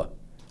and Tua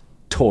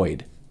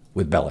toyed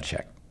with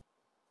Belichick.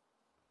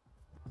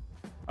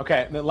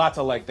 Okay, lots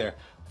of like there.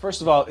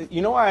 First of all,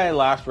 you know why I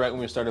laughed right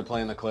when we started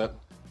playing the clip?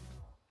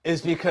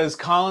 is because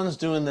Colin's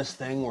doing this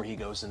thing where he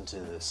goes into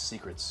this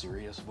secret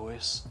serious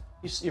voice.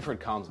 You've heard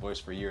Colin's voice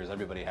for years.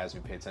 Everybody has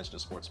who pay attention to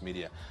sports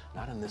media.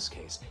 Not in this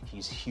case.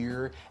 He's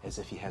here as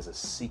if he has a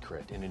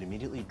secret, and it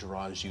immediately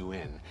draws you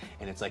in.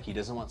 And it's like he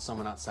doesn't want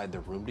someone outside the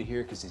room to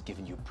hear because he's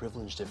giving you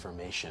privileged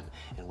information.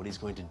 And what he's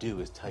going to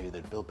do is tell you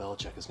that Bill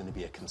Belichick is going to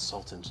be a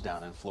consultant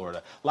down in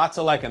Florida. Lots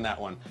of like in that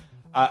one.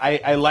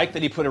 I like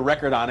that he put a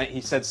record on it.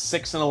 He said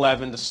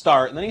 6-11 to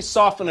start, and then he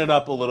softened it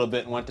up a little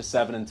bit and went to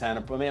 7-10.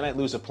 I might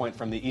lose a point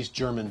from the East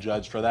German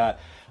judge for that.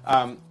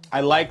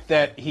 I like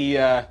that he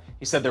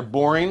said they're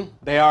boring.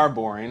 They are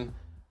boring.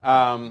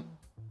 I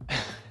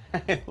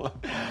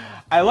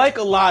like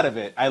a lot of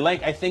it.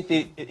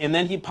 And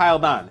then he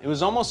piled on. It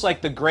was almost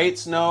like the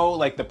greats know,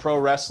 like the pro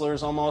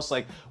wrestlers almost,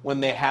 like when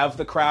they have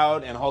the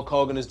crowd and Hulk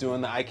Hogan is doing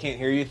the I can't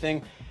hear you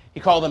thing. He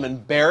called them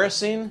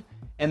embarrassing.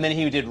 And then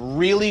he did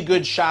really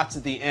good shots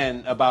at the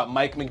end about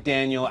Mike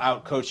McDaniel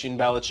out-coaching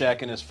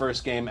Belichick in his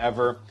first game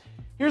ever.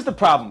 Here's the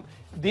problem.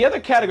 The other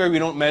category we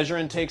don't measure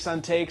in takes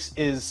on takes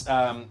is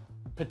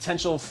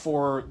potential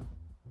for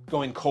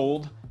going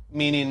cold,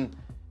 meaning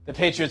the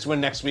Patriots win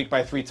next week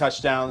by 3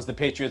 touchdowns. The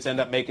Patriots end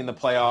up making the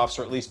playoffs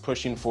or at least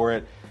pushing for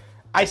it.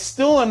 I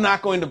still am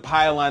not going to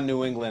pile on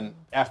New England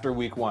after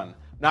week 1.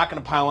 Not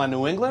going to pile on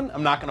New England.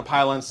 I'm not going to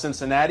pile on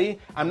Cincinnati.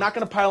 I'm not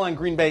going to pile on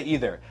Green Bay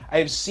either. I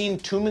have seen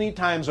too many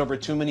times over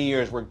too many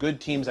years where good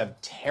teams have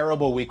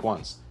terrible week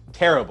 1s.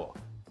 Terrible.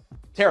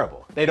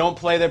 They don't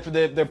play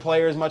their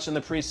players much in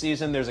the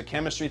preseason. There's a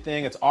chemistry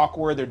thing. It's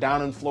awkward. They're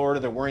down in Florida.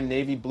 They're wearing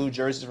navy blue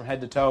jerseys from head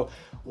to toe.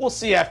 We'll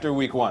see after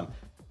week 1.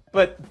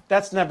 But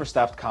that's never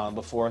stopped Colin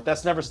before.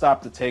 That's never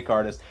stopped the take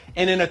artist.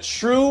 And in a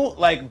true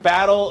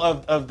battle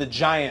of the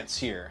giants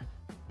here,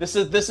 This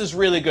is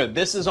really good.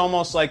 This is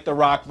almost like The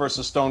Rock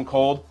versus Stone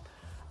Cold.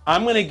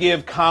 I'm going to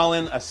give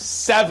Colin a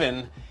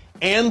 7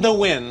 and the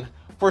win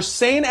for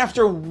saying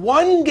after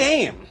one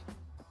game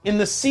in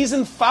the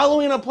season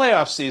following a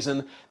playoff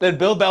season that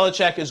Bill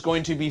Belichick is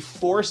going to be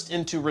forced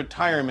into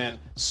retirement,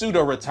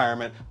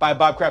 pseudo-retirement, by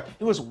Bob Kraft.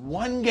 It was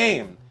one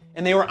game,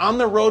 and they were on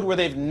the road where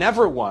they've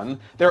never won.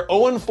 They're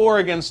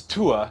 0-4 against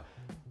Tua.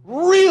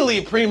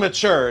 Really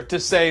premature to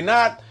say,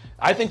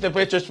 I think the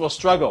Patriots will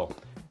struggle.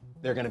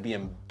 They're going to be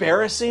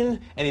embarrassing,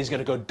 and he's going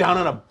to go down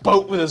on a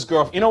boat with his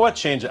girlfriend. You know what?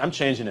 Change it. I'm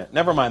changing it.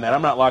 Never mind that.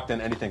 I'm not locked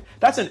in anything.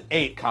 That's an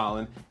 8,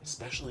 Colin,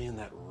 especially in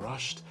that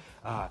rushed,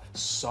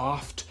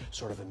 soft,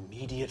 sort of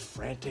immediate,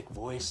 frantic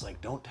voice, like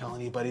don't tell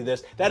anybody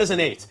this. That is an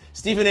 8.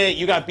 Stephen A.,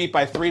 you got beat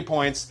by 3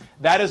 points.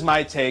 That is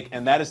my take,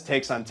 and that is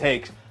Takes on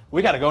Takes.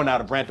 We got to go now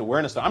to Brandt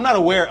Awareness. I'm not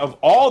aware of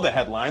all the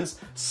headlines.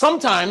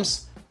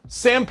 Sometimes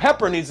Sam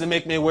Pepper needs to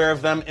make me aware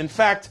of them. In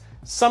fact,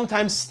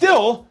 sometimes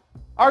still,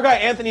 our guy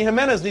Anthony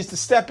Jimenez needs to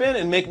step in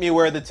and make me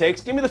aware of the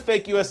takes. Give me the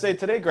fake USA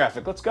Today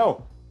graphic. Let's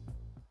go.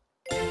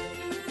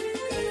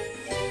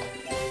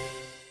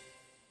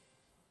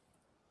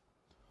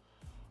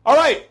 All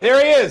right,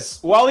 there he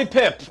is,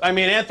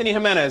 Anthony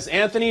Jimenez.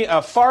 Anthony,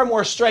 a far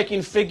more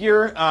striking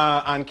figure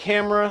on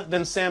camera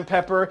than Sam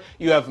Pepper.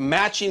 You have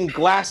matching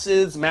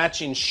glasses,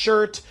 matching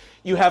shirt.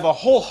 You have a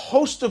whole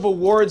host of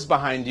awards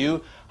behind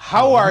you.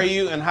 How are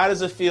you, and how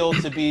does it feel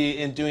to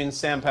be doing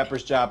Sam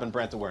Pepper's job in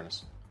Brandt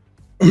Awareness?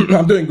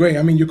 I'm doing great.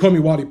 I mean, you call me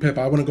Wally Pip.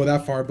 I wouldn't go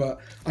that far, but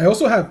I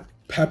also have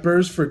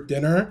peppers for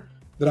dinner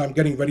that I'm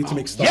getting ready to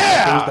make stuffed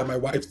peppers that my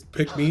wife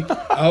picked me.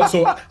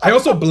 I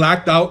also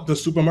blacked out the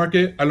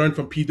supermarket. I learned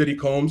from P. Diddy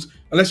Combs.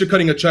 Unless you're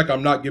cutting a check,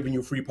 I'm not giving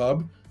you free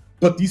pub.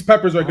 But these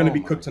peppers are going to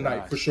be cooked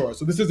tonight for sure.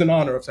 So this is in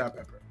honor of Sam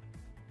Pepper.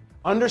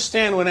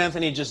 Understand what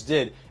Anthony just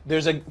did.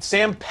 There's a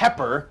Sam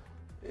Pepper,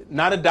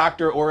 not a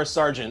doctor or a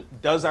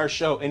sergeant, does our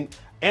show. And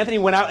Anthony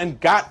went out and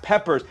got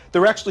peppers.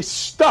 They're actually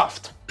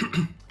stuffed.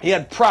 He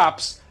had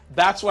props.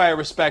 That's why I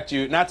respect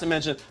you. Not to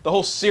mention the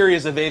whole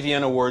series of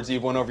AVN awards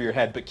you've won over your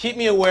head. But keep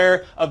me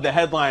aware of the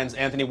headlines,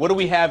 Anthony. What do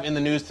we have in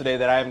the news today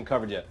that I haven't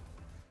covered yet?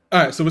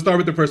 All right, so we'll start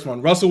with the first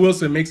one. Russell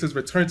Wilson makes his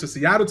return to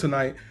Seattle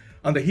tonight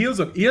on the heels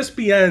of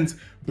ESPN's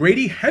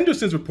Brady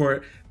Henderson's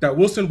report that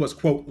Wilson was,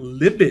 quote,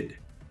 livid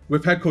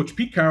with head coach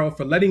Pete Carroll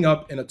for letting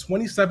up in a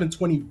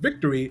 27-20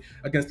 victory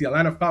against the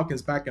Atlanta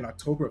Falcons back in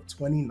October of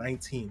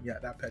 2019. Yeah,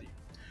 that petty.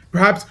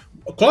 Perhaps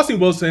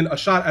costing Wilson a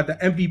shot at the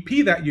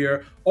MVP that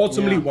year,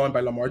 ultimately won by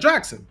Lamar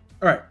Jackson.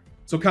 All right,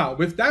 so Kyle,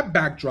 with that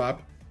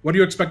backdrop, what are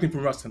you expecting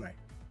from Russ tonight?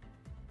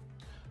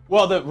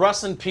 Well, the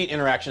Russ and Pete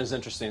interaction is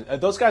interesting.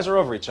 Those guys are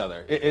over each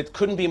other. It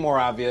couldn't be more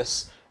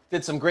obvious.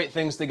 Did some great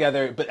things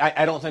together, but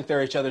I don't think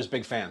they're each other's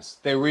big fans.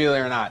 They really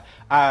are not.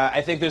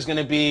 I think there's going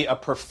to be a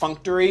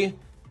perfunctory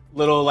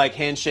little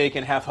handshake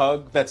and half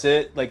hug. That's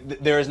it.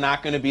 There is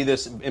not going to be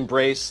this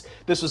embrace.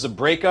 This was a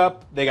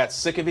breakup. They got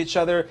sick of each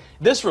other.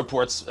 This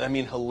report's,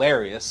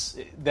 hilarious.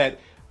 That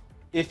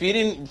if you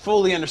didn't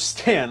fully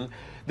understand,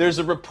 there's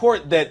a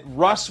report that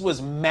Russ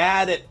was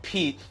mad at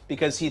Pete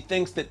because he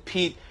thinks that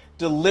Pete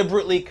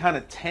deliberately kind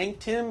of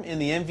tanked him in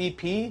the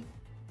MVP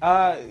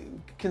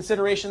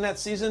consideration that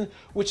season,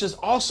 which is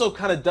also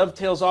kind of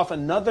dovetails off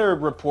another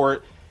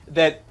report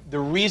that the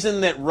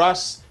reason that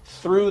Russ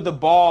threw the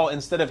ball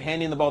instead of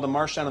handing the ball to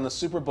Marshawn in the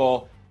Super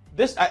Bowl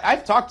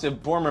I've talked to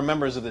former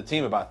members of the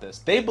team about this.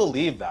 They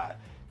believe that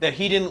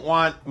he didn't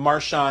want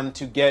Marshawn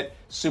to get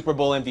Super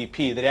Bowl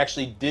MVP, that he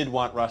actually did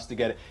want Russ to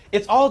get it.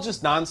 It's all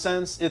just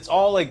nonsense. It's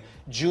all like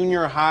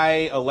junior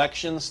high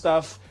election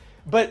stuff.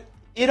 But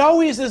it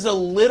always is a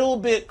little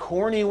bit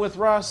corny with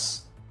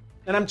Russ.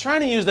 And I'm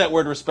trying to use that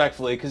word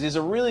respectfully because he's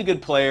a really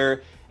good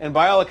player and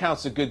by all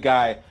accounts a good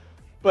guy.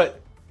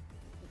 But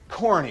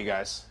corny,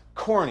 guys.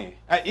 Corny.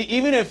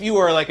 Even if you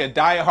are like a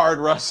diehard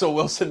Russell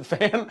Wilson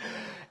fan,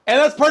 and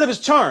that's part of his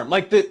charm.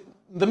 Like the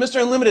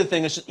Mr. Unlimited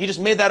thing, he just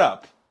made that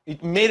up. He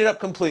made it up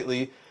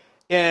completely.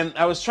 And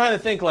I was trying to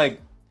think, like,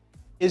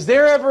 is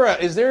there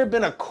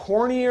been a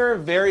cornier,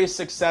 very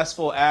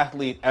successful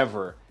athlete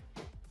ever?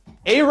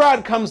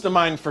 A-Rod comes to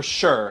mind for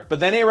sure, but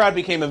then A-Rod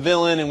became a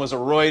villain and was a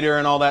Reuter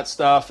and all that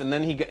stuff, and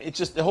then it's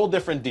just a whole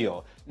different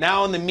deal.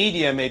 Now in the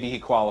media, maybe he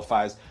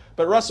qualifies.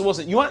 But Russell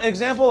Wilson, you want an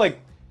example? Like,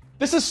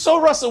 this is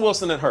so Russell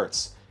Wilson it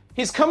hurts.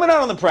 He's coming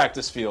out on the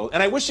practice field,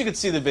 and I wish you could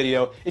see the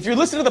video. If you're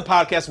listening to the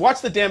podcast,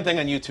 watch the damn thing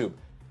on YouTube.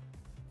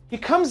 He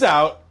comes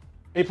out,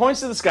 he points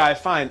to the sky,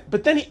 fine,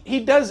 but then he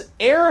does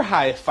air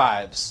high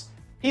fives.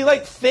 He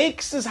like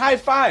fakes his high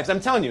fives,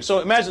 I'm telling you. So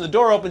imagine the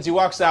door opens, he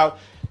walks out,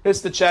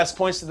 hits the chest,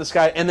 points to the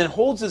sky, and then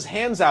holds his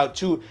hands out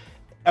to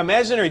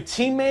imaginary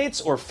teammates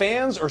or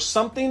fans or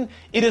something.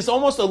 It is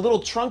almost a little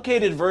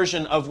truncated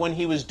version of when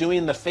he was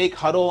doing the fake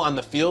huddle on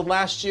the field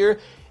last year.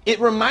 It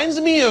reminds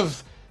me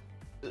of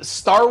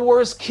Star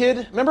Wars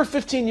Kid. Remember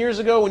 15 years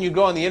ago when you'd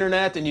go on the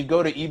internet and you'd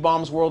go to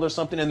E-Bombs World or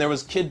something and there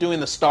was Kid doing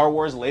the Star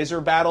Wars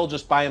laser battle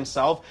just by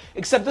himself?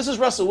 Except this is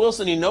Russell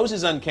Wilson. He knows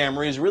he's on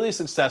camera. He's really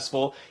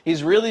successful.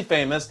 He's really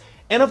famous.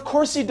 And of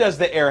course he does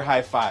the air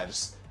high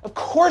fives. Of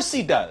course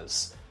he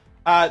does.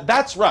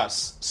 That's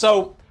Russ.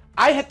 So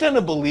I tend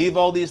to believe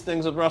all these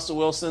things with Russell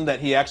Wilson, that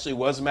he actually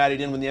was mad he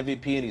didn't win the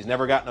MVP and he's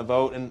never gotten a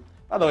vote. And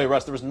by the way,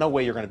 Russ, there was no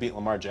way you're going to beat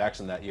Lamar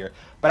Jackson that year.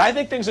 But I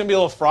think things are going to be a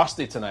little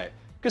frosty tonight.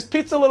 Because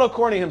Pete's a little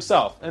corny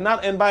himself. And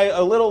by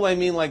a little, I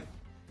mean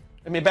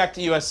back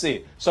to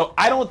USC. So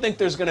I don't think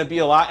there's going to be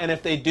a lot. And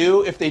if they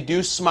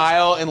do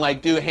smile and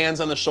like do hands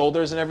on the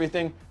shoulders and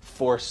everything,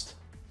 forced.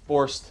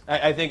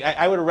 I think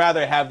I would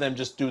rather have them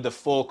just do the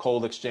full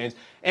cold exchange.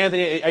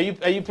 Anthony,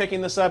 are you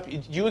picking this up?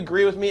 Do you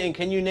agree with me? And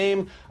can you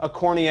name a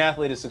corny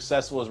athlete as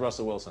successful as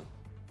Russell Wilson?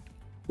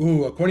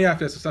 Ooh, a corny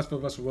athlete as successful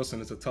as Russell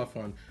Wilson is a tough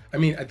one. I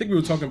mean, I think we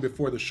were talking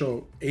before the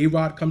show.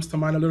 A-Rod comes to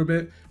mind a little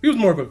bit. He was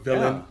more of a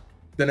villain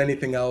than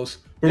anything else.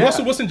 But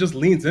Russell Wilson just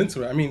leans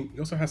into it. I mean, he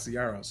also has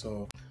Ciara,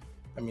 so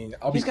I mean,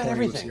 I'll be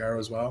corny with Ciara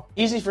as well.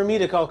 Easy for me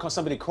to call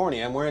somebody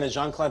corny. I'm wearing a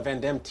Jean-Claude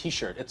Van Damme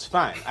t-shirt. It's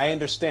fine. I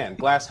understand.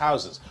 Glass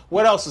houses.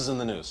 What else is in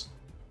the news?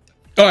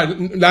 All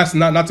right, last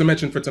not to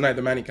mention for tonight,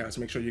 the Mannycast.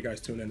 Make sure you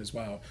guys tune in as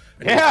well.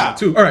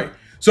 Too. All right.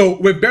 So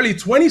with barely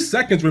 20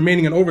 seconds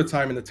remaining in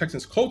overtime in the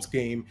Texans-Colts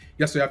game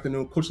yesterday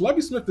afternoon, Coach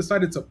Lovie Smith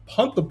decided to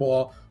punt the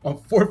ball on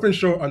 4th and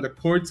short on the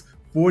Colts'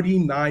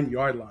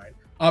 49-yard line,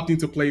 opting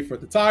to play for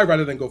the tie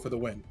rather than go for the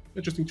win.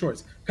 Interesting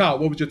choice. Kyle,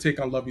 what was your take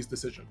on Lovie's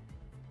decision?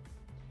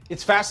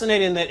 It's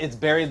fascinating that it's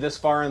buried this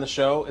far in the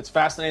show. It's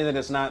fascinating that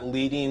it's not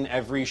leading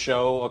every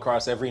show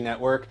across every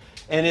network.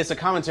 And it's a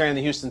commentary on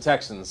the Houston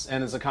Texans,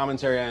 and it's a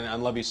commentary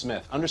on Lovie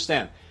Smith.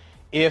 Understand,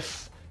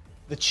 if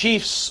the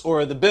Chiefs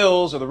or the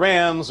Bills or the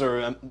Rams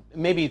or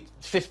maybe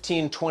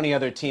 15, 20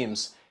 other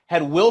teams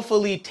had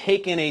willfully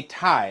taken a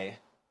tie,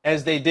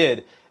 as they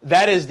did,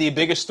 that is the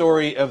biggest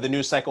story of the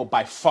news cycle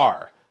by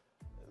far.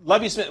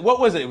 Lovie Smith, what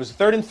was it? It was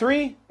 3rd and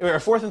 3? Or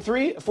 4th and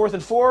 3? 4th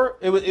and 4?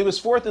 It was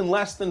 4th and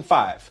less than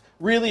 5.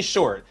 Really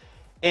short.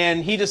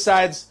 And he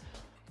decides,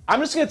 I'm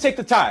just going to take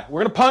the tie.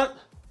 We're going to punt,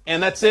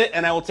 and that's it,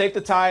 and I will take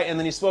the tie. And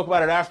then he spoke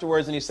about it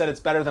afterwards, and he said it's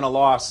better than a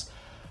loss.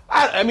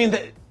 I mean,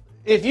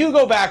 if you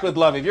go back with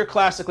Lovie, if you're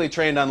classically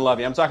trained on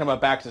Lovie, I'm talking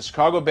about back to the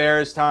Chicago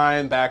Bears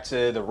time, back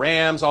to the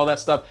Rams, all that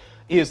stuff.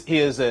 He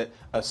is a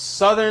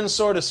Southern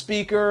sort of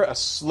speaker, a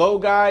slow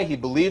guy. He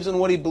believes in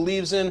what he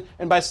believes in.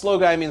 And by slow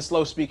guy, I mean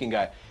slow-speaking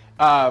guy.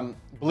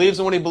 Believes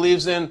in what he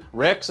believes in.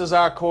 Rex is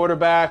our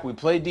quarterback. We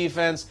play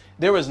defense.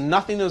 There was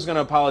nothing that was going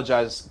to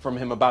apologize from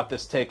him about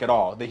this take at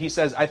all. That he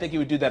says, I think he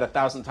would do that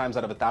 1,000 times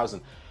out of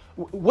 1,000.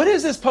 What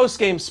is his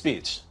post-game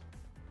speech?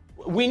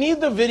 We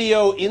need the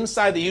video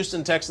inside the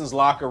Houston Texans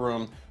locker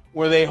room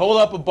where they hold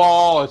up a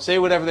ball or say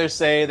whatever they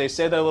say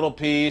their little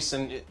piece.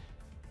 And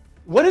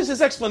what is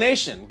his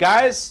explanation?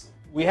 Guys,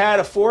 we had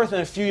a 4th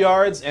and a few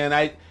yards,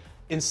 and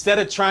instead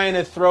of trying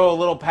to throw a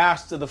little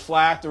pass to the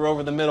flat or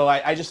over the middle,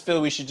 I just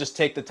feel we should just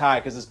take the tie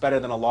because it's better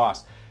than a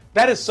loss.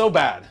 That is so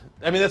bad.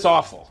 I mean, that's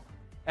awful.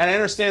 And I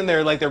understand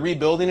they're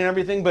rebuilding and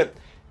everything, but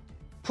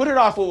put it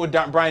off what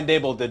Brian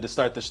Daboll did to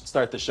start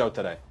the show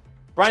today.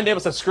 Brian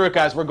Daboll said, screw it,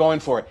 guys, we're going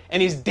for it.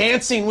 And he's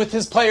dancing with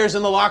his players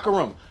in the locker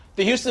room.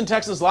 The Houston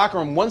Texans locker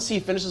room, once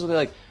he finishes, they're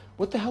like,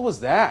 what the hell was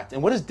that?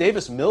 And what does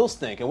Davis Mills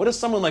think? And what does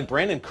someone like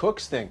Brandon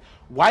Cooks think?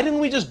 Why didn't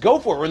we just go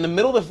for it? We're in the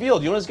middle of the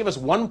field. You want to just give us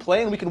one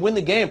play and we can win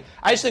the game?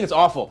 I just think it's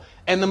awful.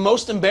 And the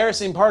most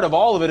embarrassing part of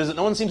all of it is that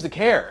no one seems to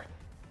care.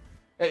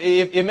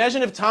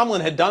 Imagine if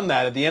Tomlin had done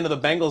that at the end of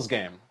the Bengals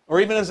game, or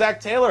even if Zach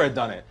Taylor had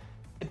done it.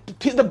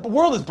 The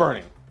world is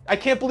burning. I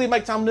can't believe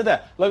Mike Tomlin did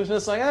that. Lovie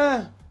Smith's like,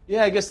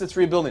 yeah, I guess that's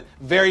rebuilding.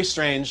 Very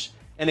strange,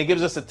 and it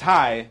gives us a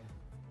tie,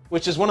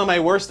 which is one of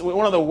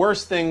the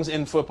worst things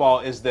in football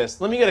is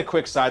this. Let me get a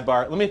quick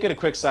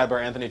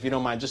sidebar. Anthony, if you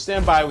don't mind. Just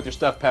stand by with your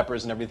stuffed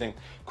peppers and everything.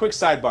 Quick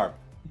sidebar.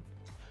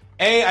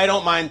 I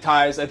don't mind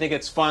ties. I think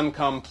it's fun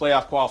come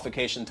playoff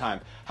qualification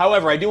time.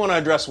 However, I do want to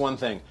address one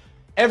thing.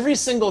 Every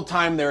single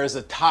time there is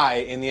a tie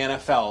in the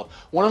NFL,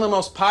 one of the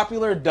most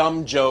popular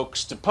dumb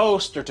jokes to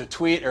post or to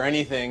tweet or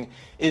anything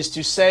is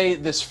to say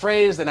this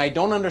phrase that I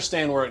don't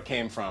understand where it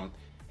came from.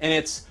 And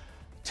it's,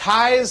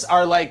 ties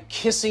are like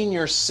kissing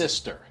your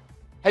sister.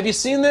 Have you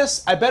seen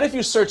this? I bet if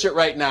you search it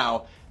right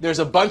now, there's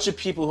a bunch of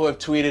people who have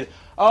tweeted,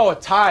 oh, a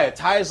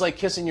tie is like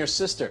kissing your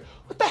sister.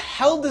 What the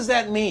hell does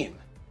that mean?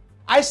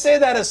 I say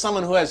that as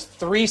someone who has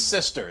 3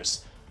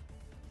 sisters.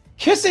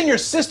 Kissing your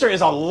sister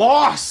is a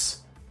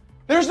loss.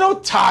 There's no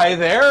tie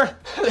there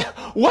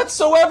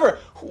whatsoever.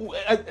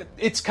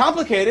 It's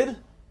complicated,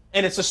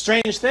 and it's a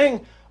strange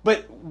thing,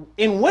 but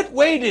in what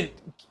way did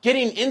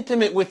getting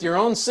intimate with your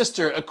own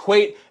sister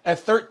equate a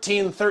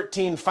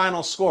 13-13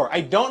 final score?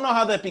 I don't know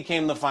how that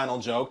became the final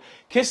joke.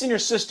 Kissing your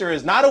sister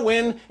is not a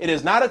win. It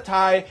is not a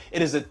tie.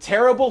 It is a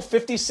terrible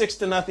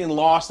 56-0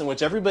 loss in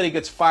which everybody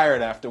gets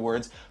fired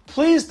afterwards.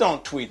 Please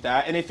don't tweet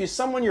that. And if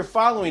someone you're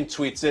following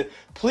tweets it,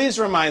 please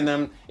remind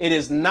them it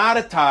is not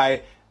a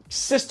tie.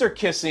 Sister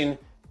kissing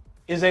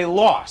is a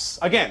loss.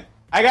 Again,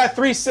 I got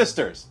 3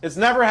 sisters. It's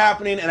never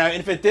happening, and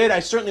if it did, I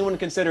certainly wouldn't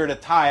consider it a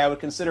tie. I would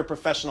consider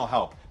professional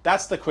help.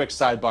 That's the quick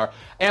sidebar.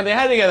 And they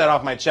had to get that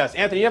off my chest.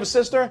 Anthony, you have a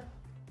sister?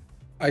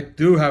 I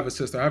do have a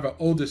sister. I have an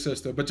older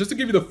sister. But just to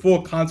give you the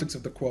full context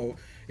of the quote,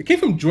 it came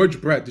from George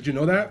Brett. Did you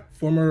know that?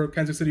 Former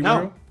Kansas City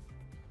Royal?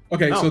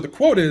 Okay, no. So the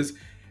quote is,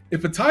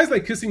 if a tie is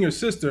like kissing your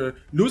sister,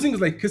 losing is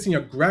like kissing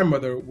your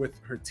grandmother with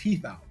her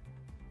teeth out.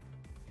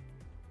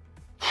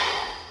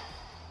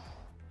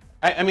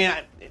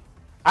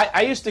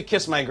 I used to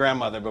kiss my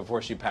grandmother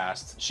before she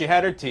passed. She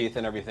had her teeth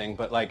and everything,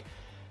 but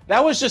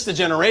that was just a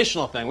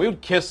generational thing. We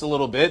would kiss a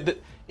little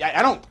bit.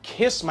 I don't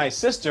kiss my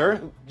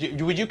sister.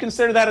 Would you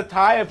consider that a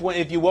tie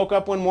if you woke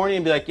up one morning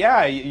and be like,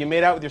 yeah, you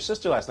made out with your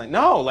sister last night?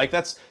 No,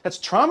 that's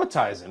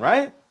traumatizing,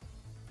 right?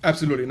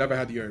 Absolutely, never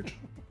had the urge.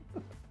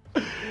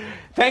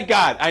 Thank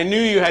God. I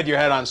knew you had your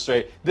head on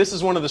straight. This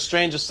is one of the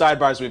strangest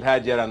sidebars we've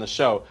had yet on the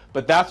show,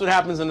 but that's what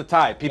happens in a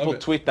tie. People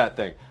tweet that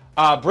thing.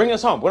 Bring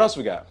us home. What else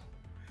we got?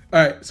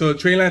 All right, so the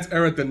Trey Lance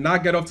era did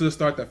not get off to the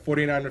start that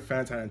 49er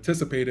fans had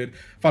anticipated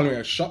following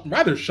a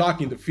rather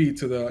shocking defeat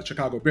to the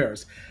Chicago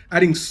Bears.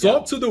 Adding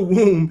salt to the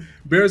wound,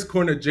 Bears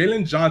corner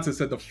Jalen Johnson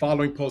said the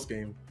following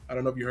postgame. I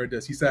don't know if you heard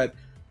this. He said,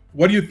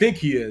 what do you think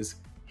he is?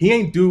 He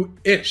ain't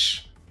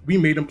do-ish. We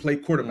made him play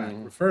quarterback,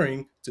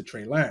 referring to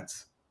Trey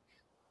Lance.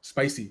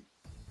 Spicy.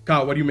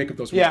 Kyle, what do you make of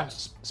those words? Yeah,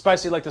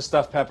 spicy like the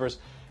stuffed peppers.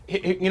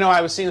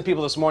 I was seeing the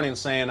people this morning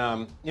saying,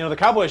 the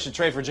Cowboys should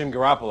trade for Jim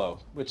Garoppolo,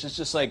 which is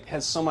just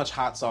has so much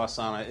hot sauce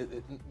on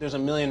it. There's a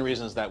million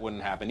reasons that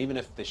wouldn't happen, even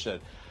if they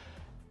should.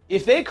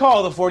 If they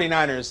call the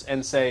 49ers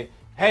and say,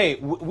 hey,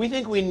 we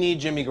think we need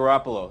Jimmy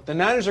Garoppolo, the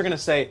Niners are going to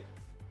say,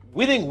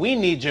 we think we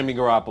need Jimmy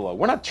Garoppolo.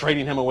 We're not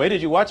trading him away.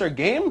 Did you watch our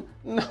game?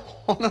 No.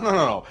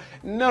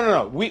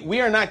 We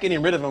are not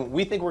getting rid of him.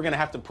 We think we're going to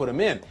have to put him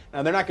in.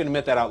 Now, they're not going to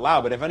admit that out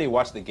loud, but if any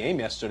watched the game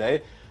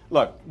yesterday,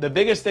 look, the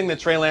biggest thing that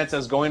Trey Lance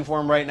has going for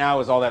him right now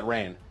is all that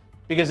rain.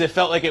 Because it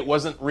felt like it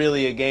wasn't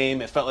really a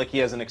game. It felt like he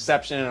has an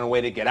exception and a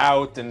way to get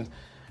out. And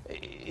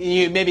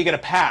you maybe get a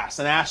pass,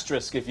 an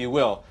asterisk, if you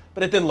will.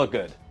 But it didn't look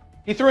good.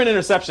 He threw an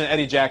interception at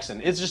Eddie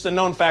Jackson. It's just a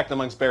known fact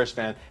amongst Bears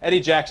fans.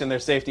 Eddie Jackson, their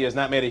safety, has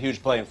not made a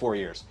huge play in 4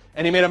 years.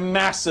 And he made a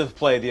massive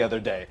play the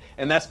other day.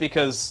 And that's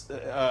because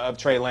of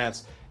Trey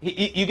Lance.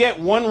 You get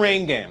one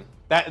rain game.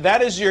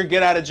 That is your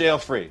get out of jail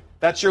free.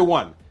 That's your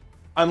one.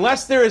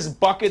 Unless there is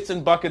buckets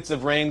and buckets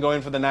of rain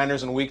going for the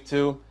Niners in week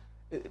 2,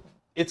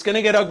 it's going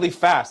to get ugly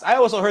fast. I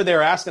also heard they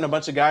were asking a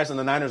bunch of guys in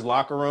the Niners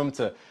locker room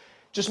to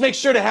just make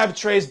sure to have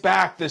Trey's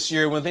back this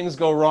year when things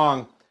go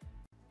wrong.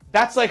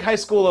 That's like high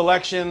school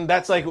election.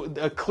 That's like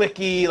a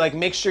cliquey,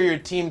 make sure your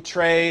team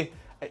Trey.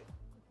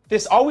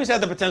 This always had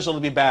the potential to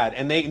be bad,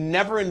 and they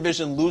never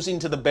envisioned losing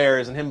to the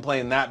Bears and him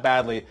playing that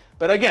badly.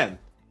 But again,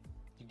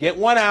 you get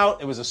one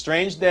out. It was a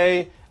strange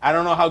day. I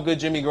don't know how good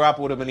Jimmy Garoppolo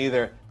would have been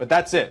either, but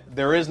that's it.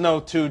 There is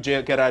no 2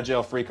 get out of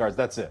jail free cards.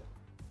 That's it.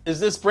 Is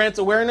this Brandt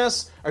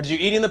awareness? Are you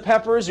eating the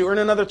peppers? You earn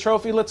another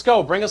trophy? Let's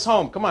go. Bring us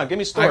home. Come on, give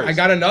me stories. I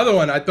got another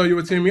one. I thought you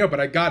were teaming me up, but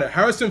I got it.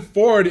 Harrison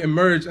Ford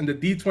emerged in the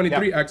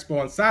D23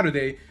 Expo on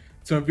Saturday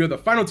to reveal the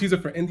final teaser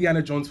for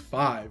Indiana Jones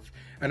 5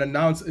 and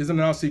is an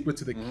announced sequel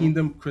to the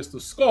Kingdom Crystal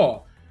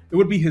Skull. It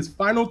would be his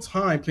final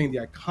time playing the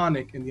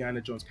iconic Indiana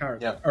Jones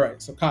character. Yep. All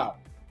right, so Kyle,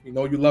 we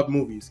know you love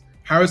movies.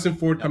 Harrison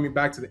Ford coming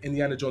back to the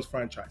Indiana Jones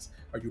franchise.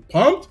 Are you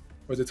pumped,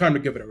 or is it time to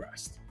give it a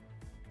rest?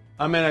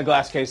 I'm in a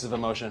glass case of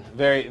emotion.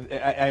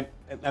 I've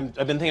been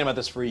thinking about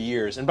this for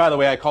years. And by the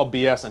way, I call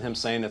BS on him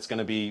saying it's going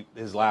to be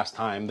his last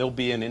time. There'll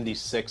be an Indy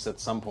 6 at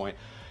some point.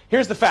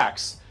 Here's the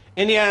facts.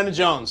 Indiana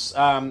Jones,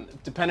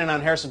 depending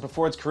on Harrison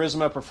Ford's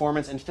charisma,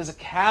 performance, and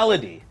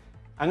physicality.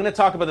 I'm going to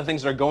talk about the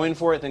things that are going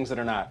for it, things that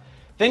are not.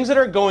 Things that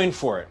are going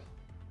for it.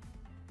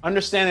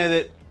 understanding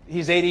that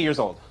he's 80 years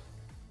old.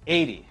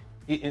 80.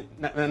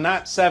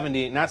 Not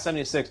 70, not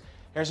 76.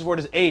 Harrison Ford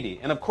is 80.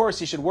 And of course,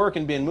 he should work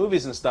and be in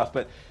movies and stuff,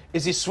 but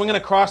is he swinging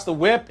across the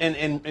whip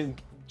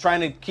and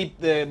trying to keep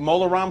the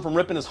Molaram from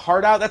ripping his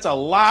heart out? That's a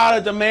lot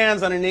of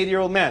demands on an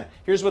 80-year-old man.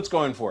 Here's what's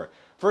going for it.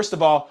 First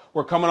of all,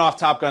 we're coming off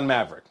Top Gun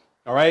Maverick,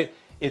 all right?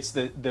 It's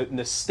the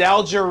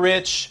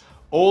nostalgia-rich,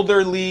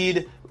 older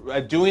lead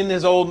doing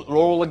his old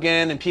role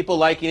again and people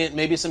liking it,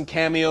 maybe some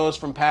cameos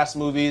from past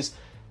movies.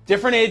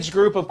 Different age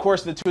group, of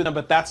course, the two of them,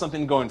 but that's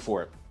something going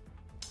for it.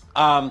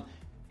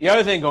 The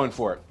other thing going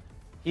for it,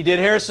 he did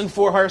Harrison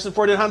Ford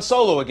did Han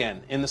Solo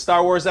again in the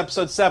Star Wars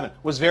Episode 7.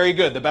 Was very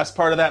good, the best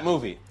part of that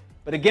movie.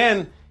 But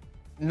again,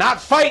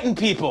 not fighting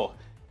people.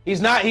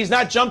 He's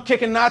not jump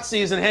kicking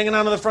Nazis and hanging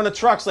onto the front of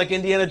trucks like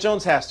Indiana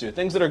Jones has to.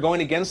 Things that are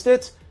going against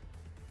it.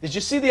 Did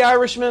you see The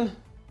Irishman?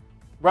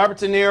 Robert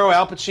De Niro,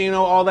 Al Pacino,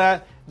 all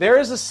that. There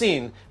is a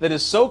scene that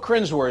is so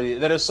cringeworthy,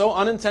 that is so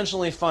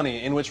unintentionally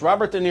funny, in which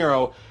Robert De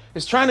Niro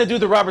is trying to do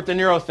the Robert De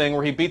Niro thing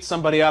where he beats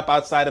somebody up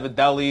outside of a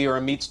deli or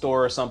a meat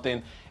store or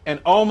something. And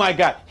oh my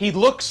God, he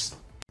looks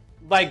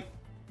like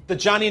the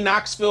Johnny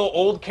Knoxville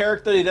old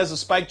character he does with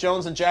Spike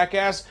Jonze and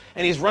Jackass.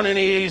 And he's running,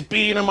 he's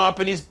beating him up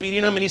and he's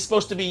beating him and he's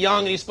supposed to be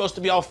young and he's supposed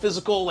to be all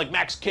physical like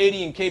Max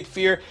Cady and Cape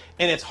Fear.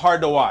 And it's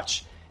hard to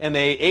watch. And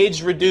they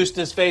age reduced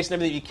his face and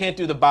everything. You can't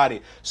do the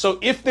body. So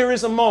if there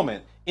is a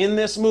moment in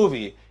this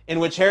movie in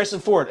which Harrison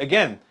Ford,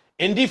 again,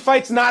 Indy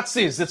fights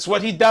Nazis. That's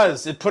what he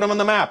does. It put him on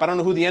the map. I don't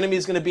know who the enemy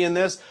is going to be in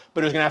this, but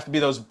there's going to have to be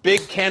those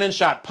big cannon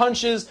shot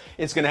punches.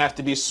 It's going to have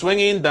to be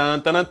swinging. Dun,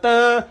 dun, dun,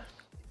 dun.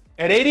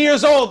 At 80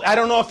 years old, I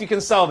don't know if you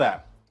can sell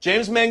that.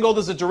 James Mangold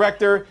is a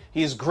director.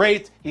 He's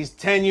great. He's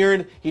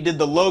tenured. He did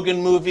the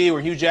Logan movie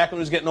where Hugh Jackman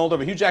was getting older,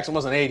 but Hugh Jackman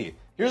wasn't 80.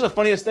 Here's the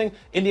funniest thing.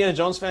 Indiana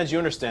Jones fans, you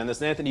understand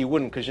this. And Anthony, you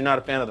wouldn't because you're not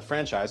a fan of the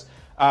franchise.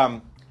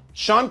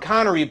 Sean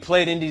Connery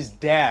played Indy's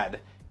dad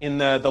in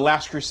the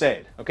Last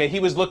Crusade. Okay, he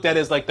was looked at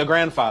as like the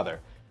grandfather.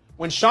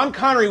 When Sean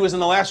Connery was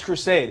in the Last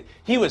Crusade,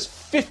 he was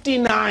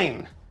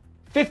 59.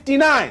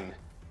 59.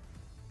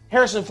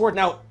 Harrison Ford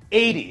now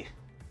 80.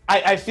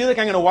 I feel like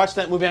I'm going to watch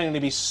that movie. I'm going to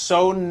be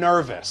so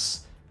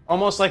nervous.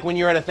 Almost like when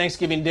you're at a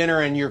Thanksgiving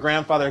dinner and your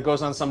grandfather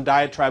goes on some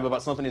diatribe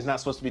about something he's not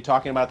supposed to be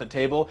talking about at the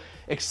table,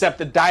 except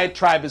the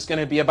diatribe is going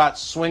to be about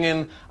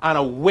swinging on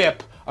a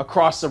whip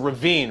across a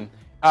ravine.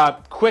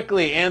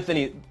 Quickly,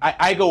 Anthony,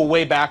 I go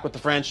way back with the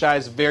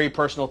franchise, very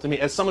personal to me.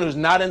 As someone who's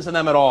not into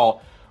them at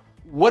all,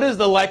 what is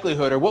the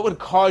likelihood or what would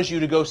cause you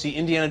to go see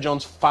Indiana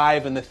Jones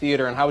 5 in the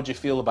theater, and how would you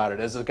feel about it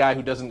as a guy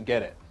who doesn't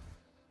get it?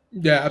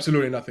 Yeah,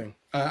 absolutely nothing.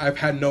 I've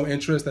had no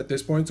interest at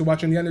this point to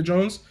watch Indiana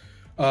Jones.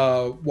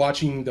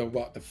 Watching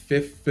the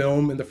fifth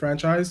film in the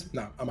franchise,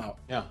 no, I'm out.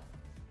 Yeah,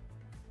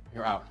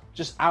 you're out.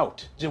 Just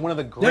out. Just one of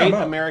the great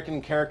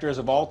American characters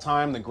of all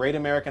time, the great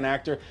American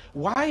actor.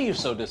 Why are you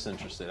so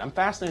disinterested? I'm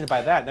fascinated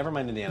by that. Never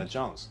mind Indiana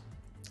Jones.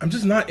 I'm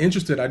just not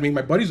interested. I mean,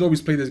 my buddies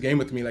always play this game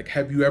with me. Like,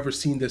 have you ever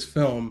seen this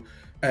film?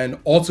 And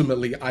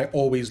ultimately, I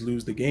always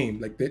lose the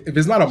game. Like, if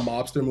it's not a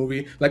mobster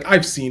movie, like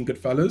I've seen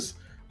Goodfellas,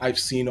 I've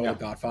seen all the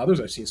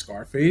Godfathers, I've seen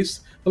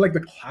Scarface, but like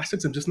the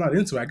classics, I'm just not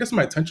into it. I guess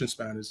my attention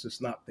span is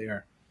just not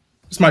there.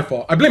 It's my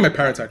fault. I blame my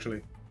parents,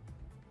 actually.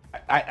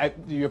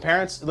 Your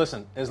parents,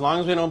 listen, as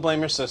long as we don't blame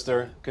your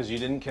sister, because you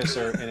didn't kiss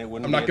her, and it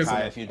wouldn't be a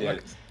tie if you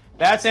did.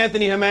 That's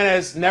Anthony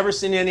Jimenez. Never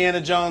seen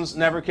Indiana Jones,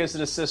 never kissed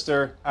his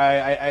sister.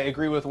 I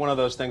agree with one of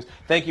those things.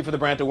 Thank you for the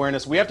Brandt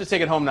awareness. We have to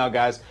take it home now,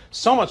 guys.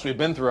 So much we've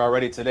been through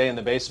already today in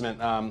the basement.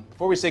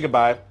 Before we say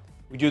goodbye,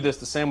 we do this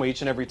the same way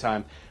each and every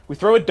time. We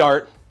throw a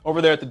dart over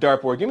there at the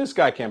dartboard. Give me the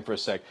sky cam for a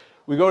sec.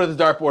 We go to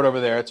the dartboard over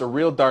there. It's a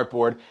real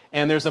dartboard.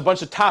 And there's a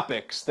bunch of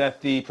topics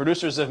that the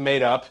producers have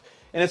made up.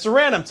 And it's a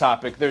random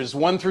topic. There's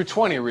 1 through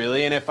 20,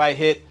 really. And if I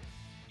hit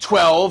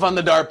 12 on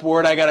the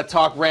dartboard, I got to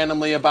talk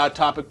randomly about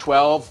topic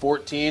 12,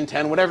 14,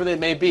 10, whatever they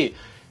may be.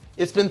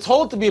 It's been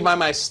told to me by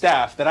my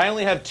staff that I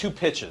only have 2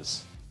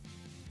 pitches.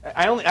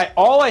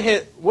 All I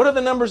hit, what are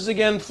the numbers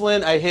again,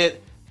 Flynn? I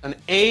hit an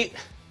 8.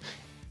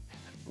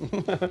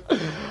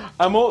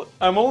 I'm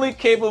only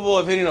capable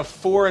of hitting a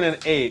 4 and an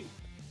 8.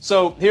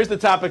 So here's the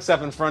topics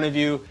up in front of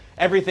you.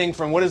 Everything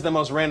from what is the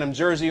most random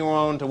jersey you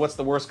own to what's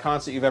the worst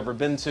concert you've ever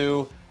been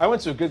to. I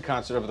went to a good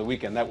concert over the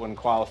weekend. That wouldn't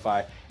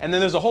qualify. And then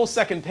there's a whole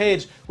second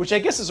page, which I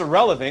guess is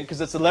irrelevant because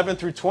it's 11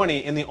 through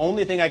 20, and the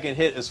only thing I can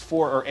hit is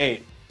 4 or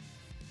 8.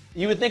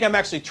 You would think I'm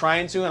actually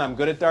trying to, and I'm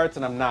good at darts,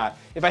 and I'm not.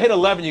 If I hit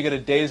 11, you get a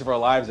Days of Our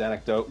Lives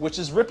anecdote, which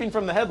is ripping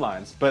from the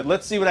headlines. But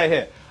let's see what I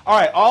hit. All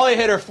right, all I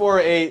hit are 4 or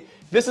 8.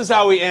 This is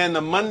how we end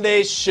the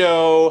Monday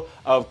show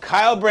of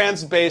Kyle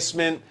Brandt's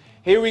Basement.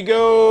 Here we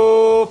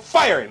go.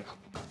 Firing.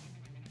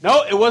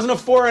 No, it wasn't a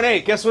 4 and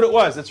 8. Guess what it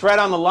was? It's right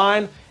on the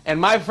line.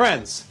 And my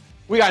friends,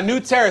 we got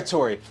new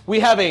territory. We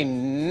have a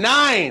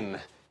 9.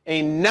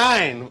 A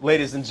 9,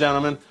 ladies and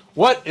gentlemen.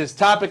 What is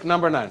topic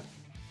number 9?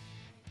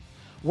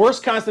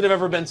 Worst concert I've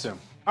ever been to. All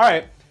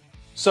right.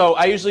 So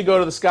I usually go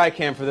to the Sky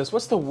Cam for this.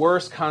 What's the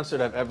worst concert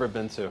I've ever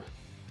been to?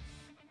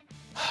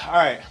 All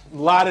right, a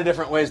lot of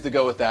different ways to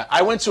go with that.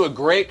 I went to a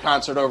great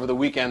concert over the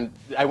weekend.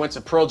 I went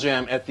to Pearl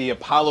Jam at the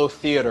Apollo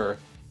Theater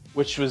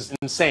which was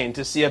insane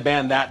to see a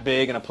band that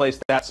big in a place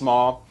that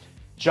small.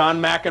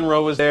 John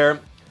McEnroe was there.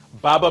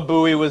 Baba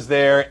Booey was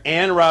there,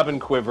 and Robin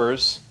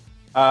Quivers.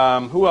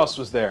 Who else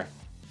was there?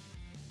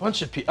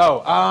 Bunch of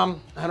people. I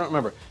don't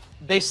remember.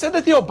 They said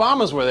that the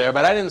Obamas were there,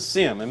 but I didn't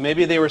see them. And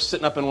maybe they were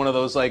sitting up in one of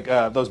those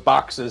those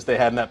boxes they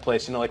had in that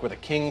place, like where the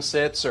king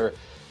sits, or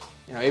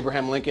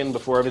Abraham Lincoln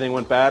before everything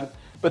went bad.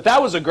 But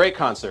that was a great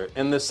concert,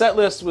 and the set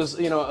list was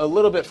a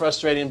little bit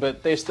frustrating,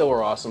 but they still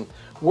were awesome.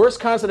 Worst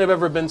concert I've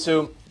ever been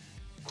to.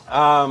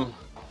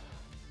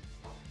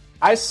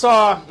 I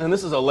saw, and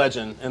this is a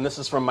legend, and this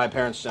is from my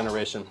parents'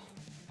 generation.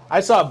 I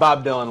saw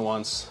Bob Dylan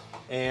once,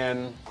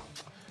 and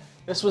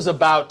this was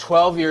about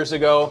 12 years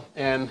ago.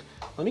 And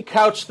let me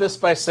couch this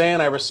by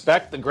saying I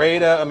respect the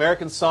great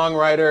American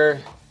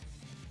songwriter.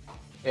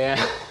 And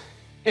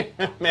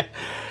man,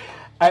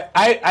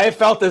 I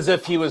felt as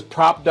if he was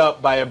propped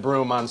up by a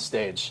broom on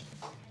stage.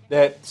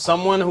 That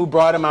someone who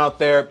brought him out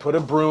there put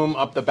a broom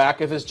up the back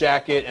of his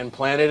jacket and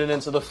planted it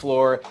into the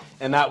floor,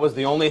 and that was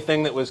the only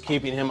thing that was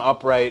keeping him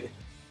upright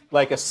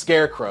like a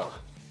scarecrow.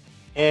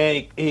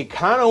 And he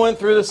kind of went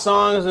through the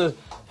songs and,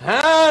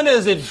 how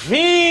does it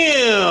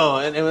feel?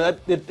 And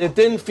it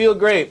didn't feel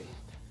great,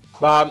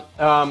 Bob.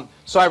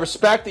 So I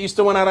respect that you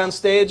still went out on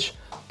stage,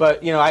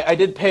 but I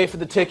did pay for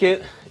the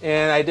ticket,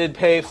 and I did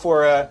pay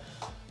for a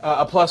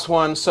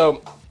 +1.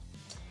 So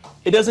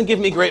it doesn't give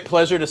me great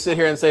pleasure to sit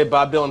here and say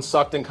Bob Dylan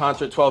sucked in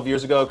concert 12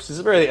 years ago, because he's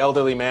a very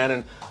elderly man,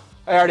 and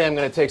I already am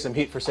going to take some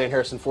heat for saying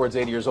Harrison Ford's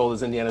 80 years old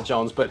as Indiana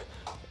Jones, but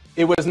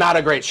it was not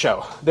a great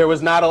show. There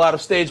was not a lot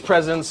of stage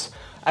presence.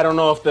 I don't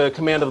know if the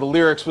command of the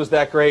lyrics was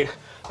that great,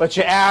 but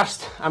you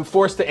asked, I'm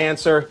forced to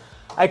answer.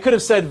 I could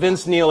have said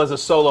Vince Neil as a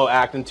solo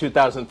act in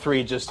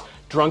 2003, just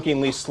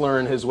drunkenly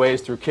slurring his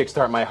ways through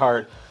Kickstart My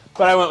Heart,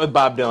 but I went with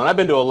Bob Dylan. I've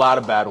been to a lot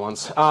of bad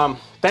ones.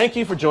 Thank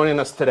you for joining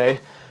us today.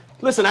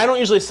 Listen, I don't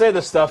usually say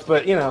this stuff,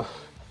 but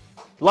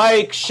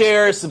like,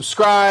 share,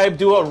 subscribe,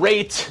 do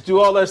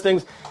all those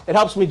things. It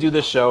helps me do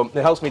this show.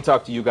 It helps me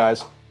talk to you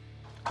guys.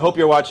 I hope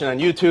you're watching on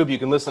YouTube. You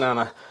can listen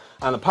on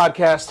the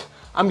podcast.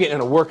 I'm getting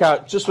in a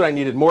workout, just what I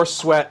needed, more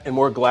sweat and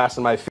more glass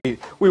in my feet.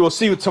 We will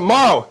see you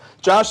tomorrow.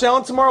 Josh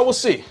Allen tomorrow, we'll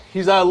see.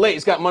 He's late.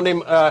 He's got Monday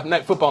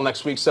Night Football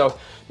next week, so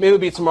maybe it'll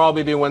be tomorrow,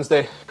 maybe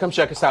Wednesday. Come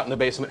check us out in the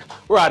basement.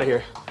 We're out of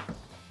here.